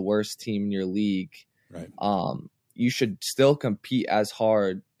versus the worst team in your league. Right. You should still compete as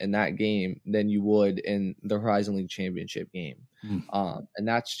hard in that game than you would in the Horizon League championship game. And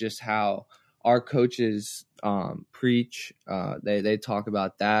that's just how our coaches preach. They talk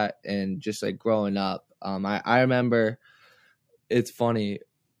about that, and just growing up. I remember it's funny.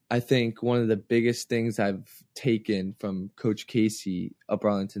 I think one of the biggest things I've taken from Coach Casey, Upper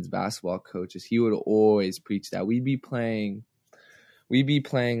Arlington's basketball coach, is he would always preach that we'd be playing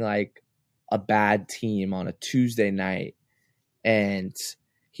like a bad team on a Tuesday night, and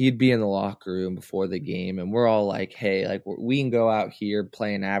he'd be in the locker room before the game, and we're all like, hey, like we can go out here,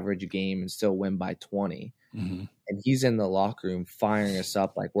 play an average game, and still win by 20. Mm-hmm. And he's in the locker room firing us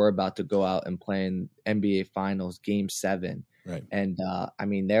up like we're about to go out and play in NBA Finals Game 7. Right. And I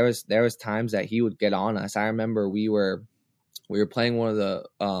mean, there was times that he would get on us. I remember we were playing one of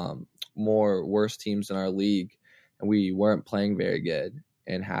the more worst teams in our league, and we weren't playing very good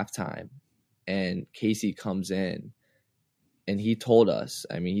in halftime. And Casey comes in, and he told us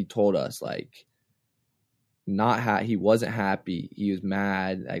like he wasn't happy. He was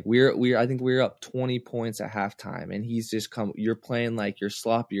mad. Like I think we were up 20 points at halftime, and he's just you're playing like you're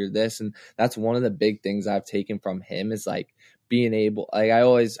sloppy, you're this. And that's one of the big things I've taken from him is like being able, like I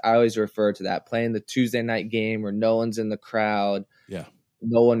always refer to that, playing the Tuesday night game where no one's in the crowd. Yeah.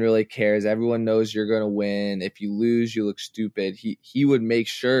 No one really cares. Everyone knows you're going to win. If you lose, you look stupid. He would make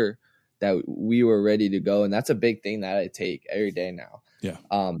sure that we were ready to go. And that's a big thing that I take every day now. Yeah.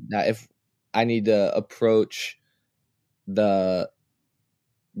 That if I need to approach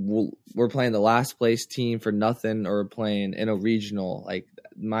we're playing the last place team for nothing, or playing in a regional, like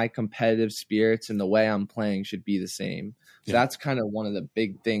my competitive spirits and the way I'm playing should be the same. So that's kind of one of the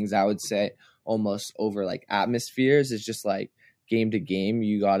big things I would say almost over like atmospheres is just like game to game.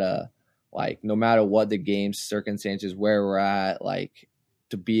 You gotta like, no matter what the game's circumstances, where we're at, like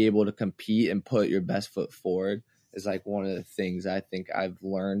to be able to compete and put your best foot forward is like one of the things I think I've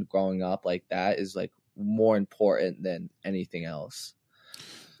learned growing up. Like that is like more important than anything else.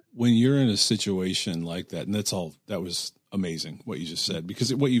 When you're in a situation like that, and that was amazing what you just said,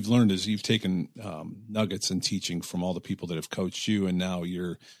 because what you've learned is you've taken nuggets and teaching from all the people that have coached you, and now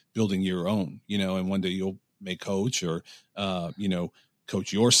you're building your own, and one day you'll may coach or,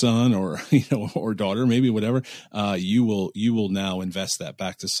 coach your son or, or daughter, maybe whatever, you will now invest that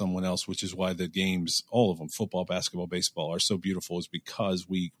back to someone else, which is why the games, all of them, football, basketball, baseball, are so beautiful, is because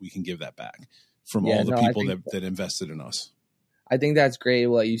we can give that back from all the people that invested in us. I think that's great.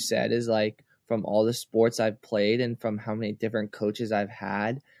 What you said is like from all the sports I've played and from how many different coaches I've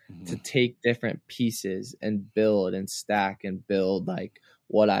had to take different pieces and build and stack and build like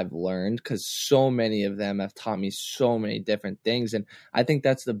what I've learned, because so many of them have taught me so many different things. And I think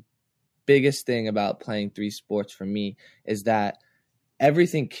that's the biggest thing about playing 3 sports for me is that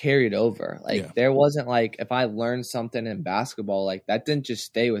everything carried over. Like there wasn't like, if I learned something in basketball, like that didn't just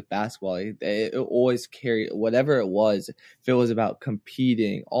stay with basketball. It always carried, whatever it was, if it was about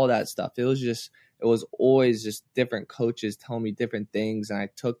competing, all that stuff, it was always just different coaches telling me different things, and I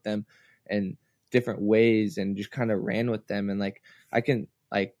took them in different ways and just kind of ran with them. And like I can,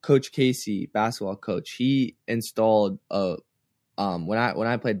 like Coach Casey, basketball coach, he installed when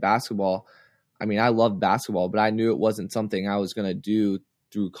I played basketball, I mean, I loved basketball, but I knew it wasn't something I was going to do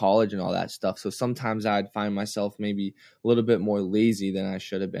through college and all that stuff. So sometimes I'd find myself maybe a little bit more lazy than I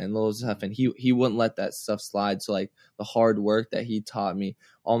should have been, little stuff. And he wouldn't let that stuff slide. So like the hard work that he taught me,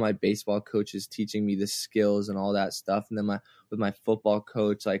 all my baseball coaches teaching me the skills and all that stuff. And then with my football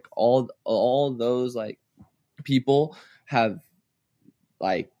coach, like all those like people have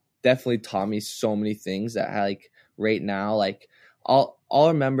like definitely taught me so many things that like right now, like I'll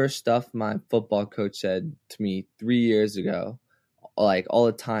remember stuff my football coach said to me 3 years ago, like all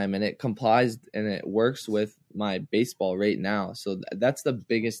the time, and it complies and it works with my baseball right now. So that's the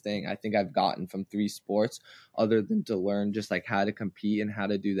biggest thing I think I've gotten from 3 sports, other than to learn just like how to compete and how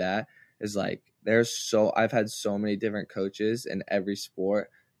to do that, is like I've had so many different coaches in every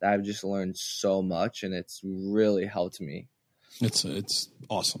sport that I've just learned so much, and it's really helped me. It's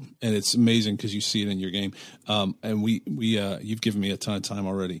awesome, and it's amazing because you see it in your game. And we you've given me a ton of time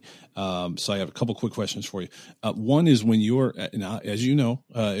already, so I have a couple quick questions for you. One is when you're, as you know,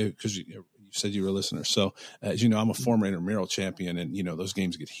 because you said you were a listener, so as you know, I'm a former intramural champion, and those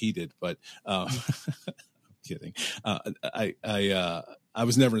games get heated. But I'm kidding. I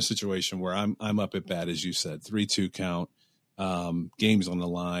was never in a situation where I'm up at bat, as you said, 3-2 count, games on the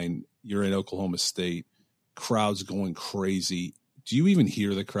line. You're in Oklahoma State. Crowd's going crazy. Do you even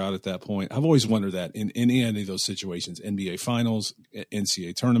hear the crowd at that point? I've always wondered that in any of those situations, NBA Finals,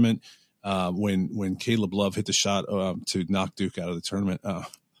 NCAA tournament, when Caleb Love hit the shot to knock Duke out of the tournament. I'm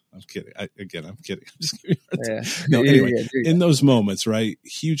kidding. I'm kidding. I'm just kidding. Yeah. No, anyway, in those moments, right?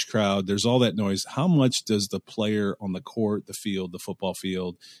 Huge crowd. There's all that noise. How much does the player on the court, the field, the football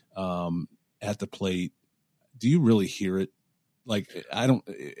field, at the plate, do you really hear it? Like, I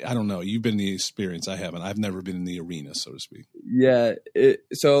don't know. You've been in the experience. I haven't. I've never been in the arena, so to speak. Yeah.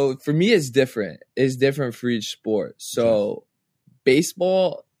 So for me, it's different. It's different for each sport. So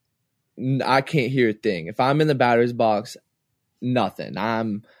baseball, I can't hear a thing. If I'm in the batter's box, nothing.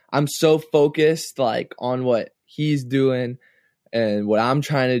 I'm so focused like on what he's doing and what I'm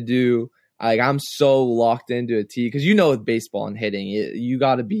trying to do. Like, I'm so locked into a tee because with baseball and hitting, you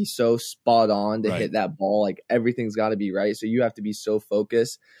got to be so spot on to hit that ball. Like, everything's got to be right. So you have to be so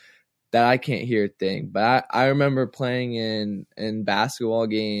focused that I can't hear a thing. But I remember playing in basketball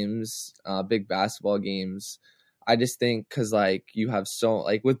games, big basketball games. I just think because, like, you have so,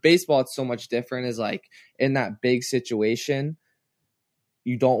 like, with baseball, it's so much different is, like, in that big situation,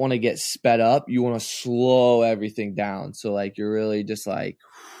 you don't want to get sped up. You want to slow everything down. So, like, you're really just, like,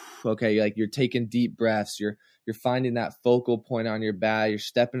 okay, like, you're taking deep breaths. You're finding that focal point on your bat. You're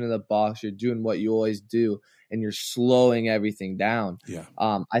stepping into the box. You're doing what you always do, and you're slowing everything down. Yeah.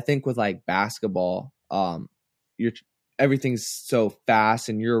 I think with, like, basketball, everything's so fast,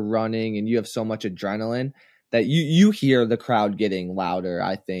 and you're running, and you have so much adrenaline that you hear the crowd getting louder,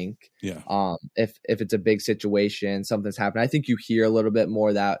 I think. Yeah. If it's a big situation, something's happening, I think you hear a little bit more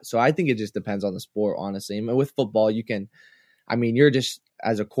of that. So I think it just depends on the sport, honestly. I mean, with football, you're just,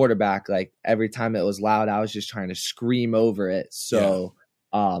 as a quarterback, like, every time it was loud, I was just trying to scream over it. So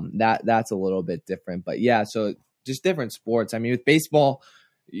that's a little bit different. But yeah, so just different sports. I mean, with baseball,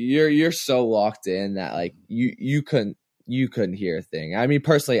 you're so locked in that, like, you couldn't hear a thing. I mean,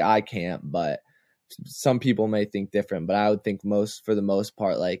 personally, I can't, but some people may think different, but I would think for the most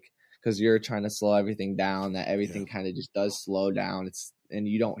part, like, because you're trying to slow everything down, that everything kind of just does slow down. And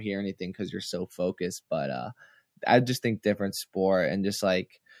you don't hear anything because you're so focused. But I just think different sport, and just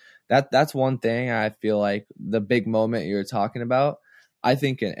like that's one thing I feel like the big moment you're talking about. I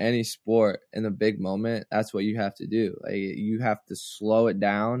think in any sport, in the big moment, that's what you have to do. Like, you have to slow it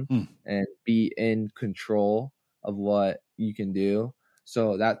down and be in control of what you can do.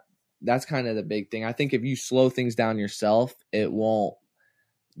 So that's kind of the big thing. I think if you slow things down yourself, the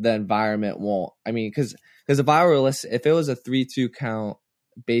environment won't. I mean, because if it was a 3-2 count,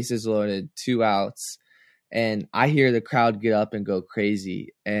 bases loaded, 2 outs, and I hear the crowd get up and go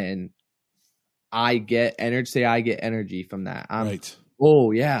crazy, and I get energy from that. Right.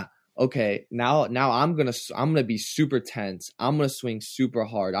 Oh yeah. Okay. Now I'm gonna be super tense. I'm gonna swing super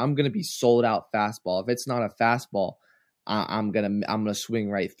hard. I'm gonna be sold out fastball. If it's not a fastball, I'm gonna swing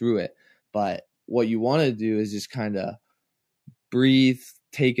right through it. But what you want to do is just kind of breathe,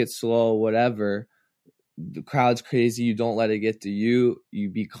 take it slow, whatever. The crowd's crazy. You don't let it get to you.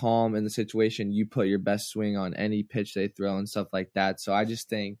 You be calm in the situation. You put your best swing on any pitch they throw and stuff like that. So I just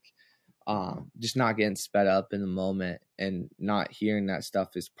think just not getting sped up in the moment and not hearing that stuff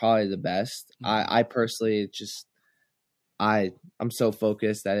is probably the best. I personally I'm so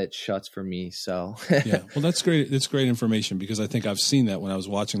focused that it shuts for me. So yeah, well, that's great. That's great information, because I think I've seen that when I was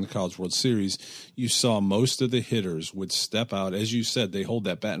watching the College World Series. You saw most of the hitters would step out, as you said, they hold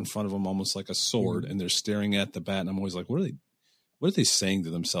that bat in front of them almost like a sword, and they're staring at the bat. And I'm always like, what are they saying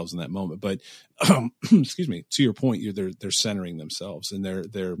to themselves in that moment? But excuse me, to your point, they're centering themselves and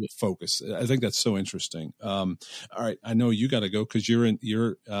they're focused. I think that's so interesting. All right, I know you got to go because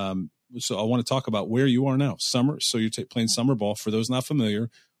so I want to talk about where you are now, summer. So you're playing summer ball. For those not familiar,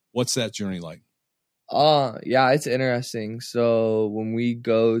 what's that journey like? Yeah, it's interesting. So when we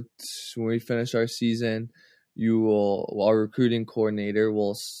finish our season, our recruiting coordinator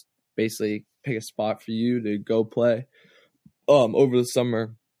will basically pick a spot for you to go play over the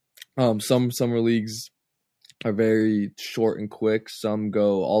summer. Some summer leagues are very short and quick. Some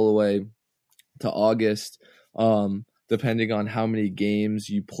go all the way to August. Depending on how many games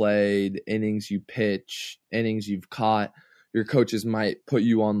you played, innings you pitch, innings you've caught, your coaches might put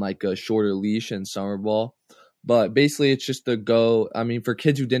you on like a shorter leash in summer ball. But basically, it's just for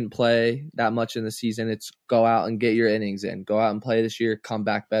kids who didn't play that much in the season, it's go out and get your innings in. Go out and play this year, come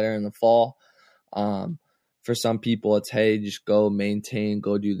back better in the fall. For some people, it's, hey, just go maintain,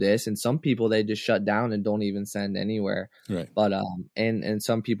 go do this. And some people, they just shut down and don't even send anywhere. Right. But and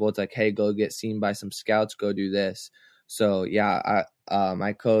some people, it's like, hey, go get seen by some scouts, go do this. So yeah,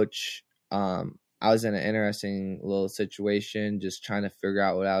 my coach, I was in an interesting little situation, just trying to figure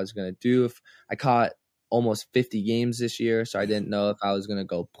out what I was going to do. If I caught almost 50 games this year, so I didn't know if I was going to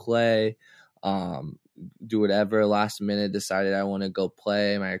go play, do whatever. Last minute, decided I want to go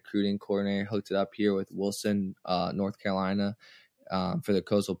play. My recruiting coordinator hooked it up here with Wilson, North Carolina, for the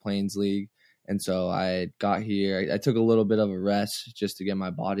Coastal Plains League. And so I got here. I took a little bit of a rest just to get my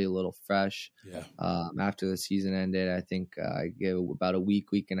body a little fresh. Yeah. After the season ended, I think I gave about a week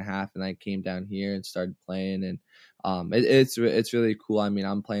and a half, and I came down here and started playing. And it's really cool. I mean,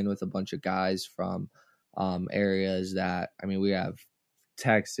 I'm playing with a bunch of guys from areas that, I mean, we have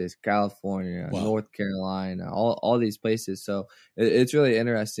Texas, California, Wow. North Carolina, all these places. So it's really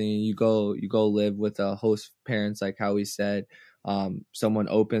interesting. You go live with a host parents, like how we said. Someone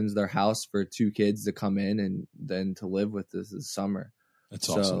opens their house for 2 kids to come in and then to live with this summer. That's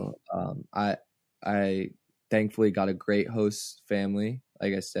awesome. So I thankfully got a great host family.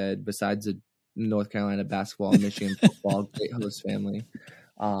 Like I said, besides the North Carolina basketball and Michigan football, great host family.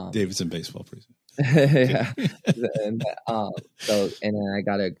 Davidson baseball president. Yeah. And then I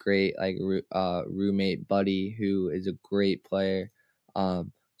got a great roommate buddy who is a great player.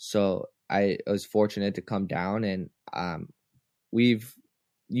 So I was fortunate to come down, and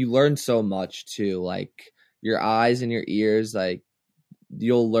you learn so much too, like your eyes and your ears, like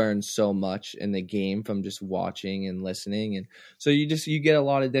you'll learn so much in the game from just watching and listening. And so you get a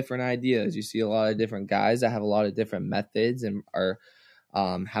lot of different ideas. You see a lot of different guys that have a lot of different methods and are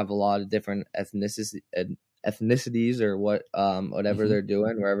have a lot of different ethnicities or whatever they're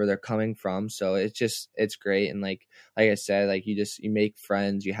doing, wherever they're coming from. So it's great. And like I said, like you make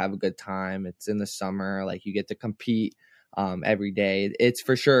friends, you have a good time. It's in the summer, like you get to compete every day. It's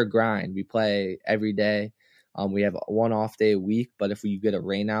for sure a grind. We play every day. We have 1 off day a week, but if you get a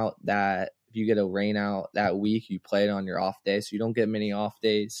rain out that week, you play it on your off day. So you don't get many off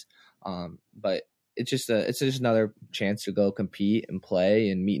days. But it's just another chance to go compete and play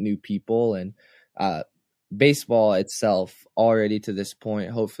and meet new people. And baseball itself already to this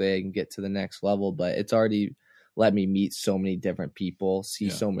point, hopefully I can get to the next level, but it's already let me meet so many different people, see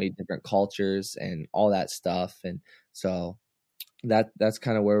so many different cultures and all that stuff. And so that's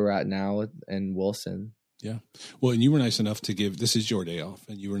kind of where we're at now in Wilson. Yeah. Well, and you were nice enough to give, this is your day off,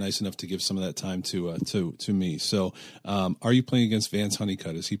 and you were nice enough to give some of that time to me. So are you playing against Vance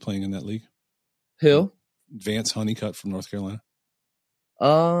Honeycutt? Is he playing in that league? Who? Vance Honeycutt from North Carolina?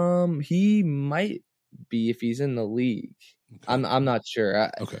 He might be if he's in the league. Okay. I'm not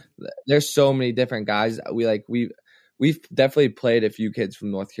sure. Okay. There's so many different guys. We've definitely played a few kids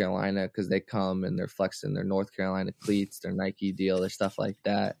from North Carolina because they come and they're flexing their North Carolina cleats, their Nike deal, their stuff like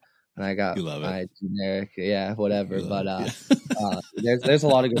that. And I got my generic, whatever. But there's a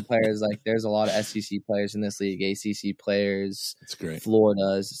lot of good players. Like there's a lot of SEC players in this league, ACC players. It's great.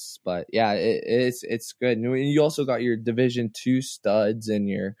 Florida's, but yeah, it's good. And you also got your Division II studs and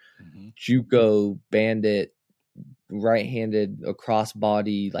your JUCO bandit, right-handed across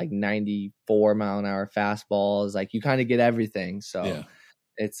body, like 94-mile-an-hour fastballs. Like you kind of get everything. So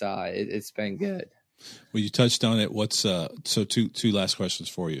it's been good. Well, you touched on it. What's so two last questions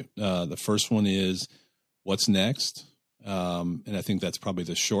for you. The first one is, what's next? And I think that's probably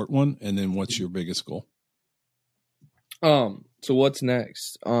the short one. And then, what's your biggest goal? So what's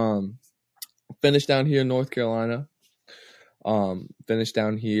next? Finish down here in North Carolina. Finish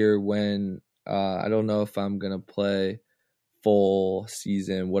down here when I don't know if I'm gonna play full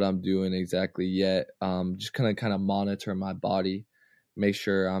season. What I'm doing exactly yet. Just kind of monitor my body, make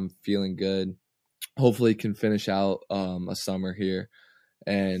sure I'm feeling good. Hopefully can finish out a summer here,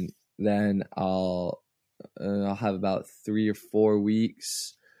 and then I'll have about 3 or 4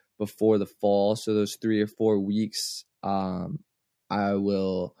 weeks before the fall. So those 3 or 4 weeks, I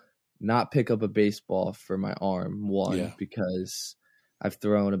will not pick up a baseball for my arm. Because I've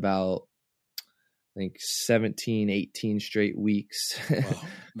thrown about I think 17, 18 straight weeks. Wow,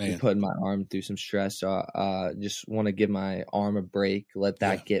 man. Putting my arm through some stress. So I just want to give my arm a break, let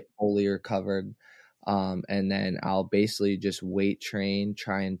that get fully recovered. And then I'll basically just weight train,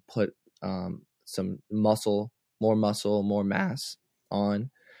 try and put some more mass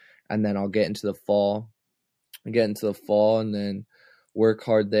on. And then I'll get into the fall and then work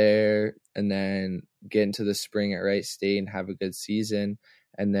hard there, and then get into the spring at Wright State and have a good season.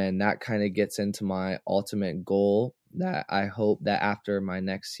 And then that kind of gets into my ultimate goal, that I hope that after my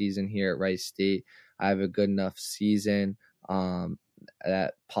next season here at Wright State, I have a good enough season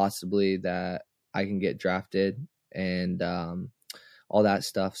that possibly that I can get drafted and all that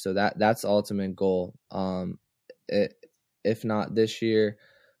stuff. So that's the ultimate goal. If not this year,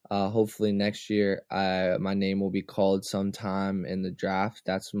 hopefully next year, my name will be called sometime in the draft.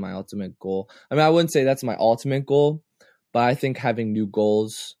 That's my ultimate goal. I mean, I wouldn't say that's my ultimate goal, but I think having new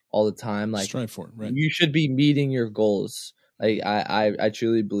goals all the time, like strive for it, right? You should be meeting your goals. Like I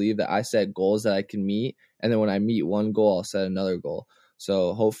truly believe that I set goals that I can meet, and then when I meet one goal, I'll set another goal.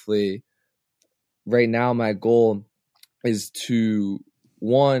 So hopefully, right now my goal is to,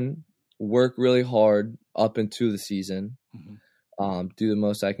 one, work really hard up into the season, Mm-hmm. Do the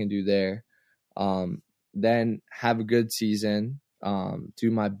most I can do there, then have a good season,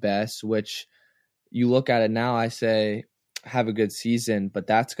 do my best, which you look at it now, I say have a good season, but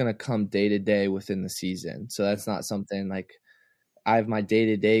that's going to come day to day within the season. So that's not something like I have my day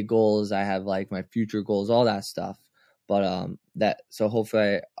to day goals. I have like my future goals, all that stuff. But so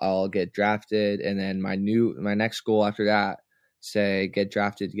hopefully I'll get drafted. And then my next goal after that, say get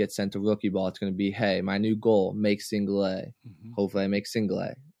drafted, get sent to rookie ball. It's going to be, hey, my new goal, make single A. Mm-hmm. Hopefully I make single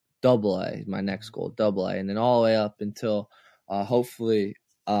A. Double A, my next goal, double A. And then all the way up until hopefully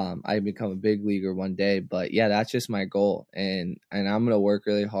I become a big leaguer one day. But yeah, that's just my goal. And I'm going to work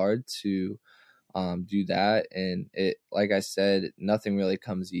really hard to do that. And it, like I said, nothing really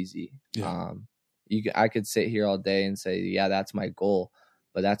comes easy. Yeah. I could sit here all day and say, yeah, that's my goal,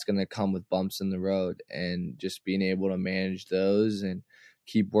 but that's going to come with bumps in the road, and just being able to manage those and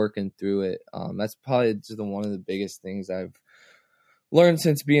keep working through it. That's probably just one of the biggest things I've learned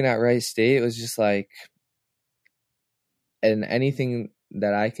since being at Wright State. It was just like, and anything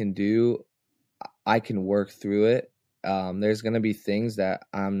that I can do, I can work through it. There's going to be things that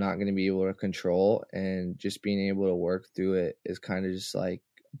I'm not going to be able to control, and just being able to work through it is kind of just like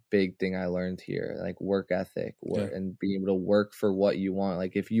a big thing I learned here, like work ethic, and being able to work for what you want.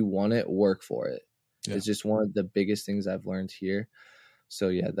 Like if you want it, work for it. Yeah. It's just one of the biggest things I've learned here. So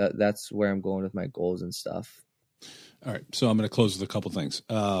yeah, that's where I'm going with my goals and stuff. All right. So I'm going to close with a couple things.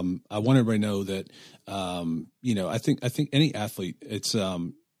 I want everybody to know that, I think any athlete, it's,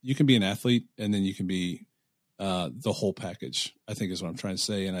 you can be an athlete and then you can be, the whole package, I think is what I'm trying to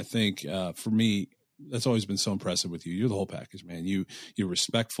say. And I think, for me, that's always been so impressive with you. You're the whole package, man. You're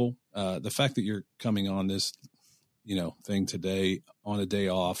respectful. The fact that you're coming on this, thing today on a day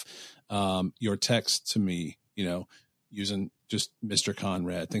off, your text to me, using just Mr.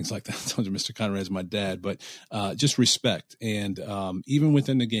 Conrad, things like that. Mr. Conrad's my dad, but just respect. And even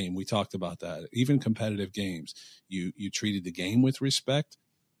within the game, we talked about that. Even competitive games, you treated the game with respect.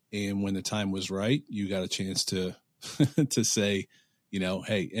 And when the time was right, you got a chance to to say,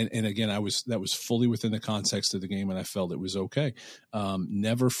 hey, and again, that was fully within the context of the game, and I felt it was okay.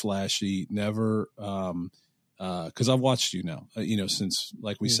 Never flashy, never, because I've watched you now, since,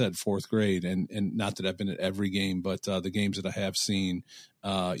 like we said, 4th grade, and not that I've been at every game, but the games that I have seen,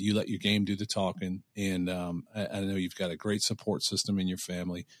 you let your game do the talking, and I know you've got a great support system in your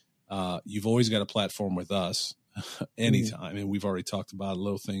family. You've always got a platform with us anytime, and we've already talked about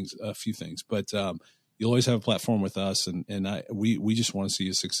a few things, but you'll always have a platform with us, and we just want to see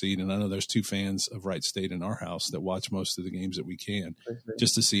you succeed. And I know there's 2 fans of Wright State in our house that watch most of the games that we can,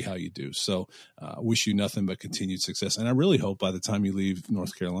 just to see how you do. So wish you nothing but continued success. And I really hope by the time you leave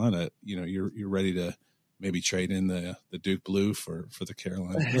North Carolina, you're ready to maybe trade in the Duke Blue for the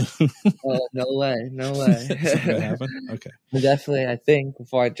Carolina Blue. Oh, no way. Something gonna happen? Okay. Definitely, I think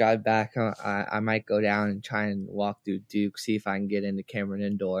before I drive back, I might go down and try and walk through Duke, see if I can get into Cameron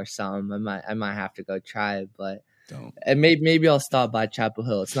Indoor or something. I might have to go try it, but and maybe I'll stop by Chapel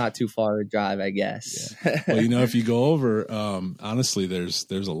Hill. It's not too far to drive, I guess. Yeah. Well, if you go over, honestly, there's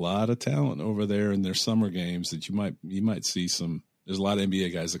a lot of talent over there in their summer games that you might see some. There's a lot of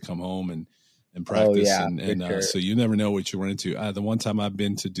NBA guys that come home and practice, sure. So you never know what you run into. The one time I've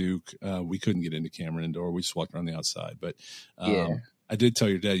been to Duke, we couldn't get into Cameron Indoor. We just walked around the outside. But I did tell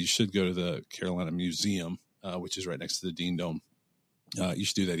your dad you should go to the Carolina Museum, which is right next to the Dean Dome. You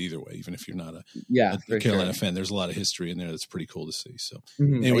should do that either way, even if you're not a Carolina fan. There's a lot of history in there that's pretty cool to see. So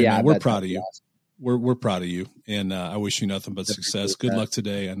anyway, man, we're proud of you. Awesome. We're proud of you, and I wish you nothing but success. Good luck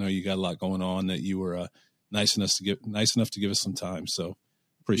today. I know you got a lot going on. That you were nice enough to give us some time. So.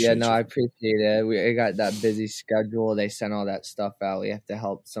 I appreciate it. We got that busy schedule. They sent all that stuff out. We have to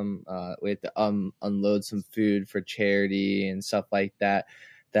help we have to unload some food for charity and stuff like that.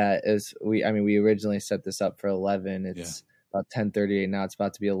 We originally set this up for 11. It's about 10:38 now. It's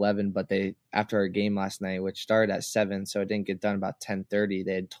about to be 11, but after our game last night, which started at 7, so it didn't get done about 10:30.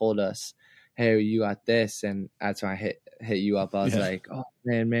 They had told us, hey, you got this, and that's when I hit you up. I was like, oh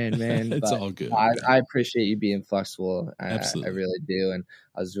man. It's all good. I appreciate you being flexible. Absolutely. I really do. And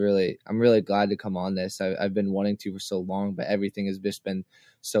I'm really glad to come on this. I've been wanting to for so long, but everything has just been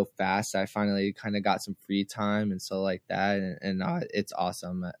so fast. I finally kind of got some free time and so like that. And it's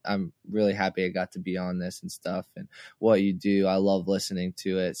awesome. I'm really happy I got to be on this and stuff, and what you do. I love listening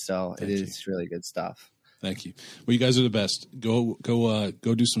to it. So it is really good stuff. Thank you. Well, you guys are the best. Go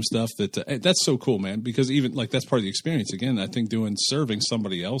do some stuff that's so cool, man, because even like that's part of the experience. Again, I think serving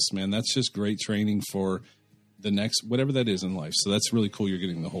somebody else, man, that's just great training for the next, whatever that is in life. So that's really cool. You're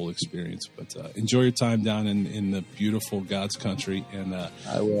getting the whole experience, but enjoy your time down in the beautiful God's country. And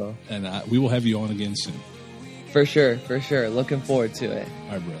I will. And we will have you on again soon. For sure. Looking forward to it.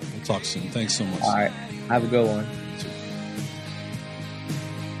 All right, brother. We'll talk soon. Thanks so much. All right. Have a good one.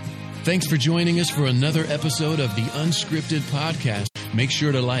 Thanks for joining us for another episode of the Unscripted Podcast. Make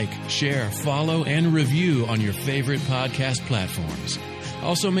sure to like, share, follow, and review on your favorite podcast platforms.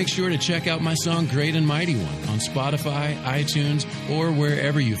 Also, make sure to check out my song Great and Mighty One on Spotify, iTunes, or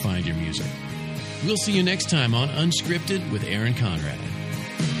wherever you find your music. We'll see you next time on Unscripted with Aaron Conrad.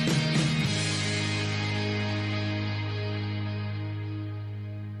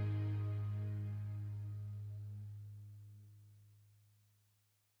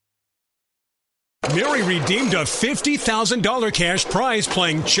 Mary redeemed a $50,000 cash prize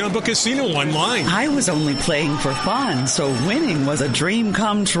playing Chumba Casino online. I was only playing for fun, so winning was a dream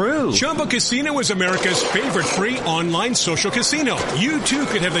come true. Chumba Casino is America's favorite free online social casino. You too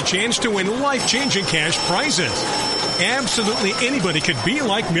could have the chance to win life-changing cash prizes. Absolutely anybody could be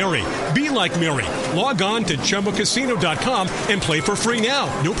like Mary. Be like Mary. Log on to ChumbaCasino.com and play for free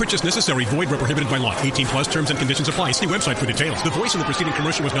now. No purchase necessary. Void where prohibited by law. 18 plus terms and conditions apply. See website for details. The voice in the preceding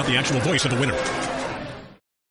commercial was not the actual voice of the winner.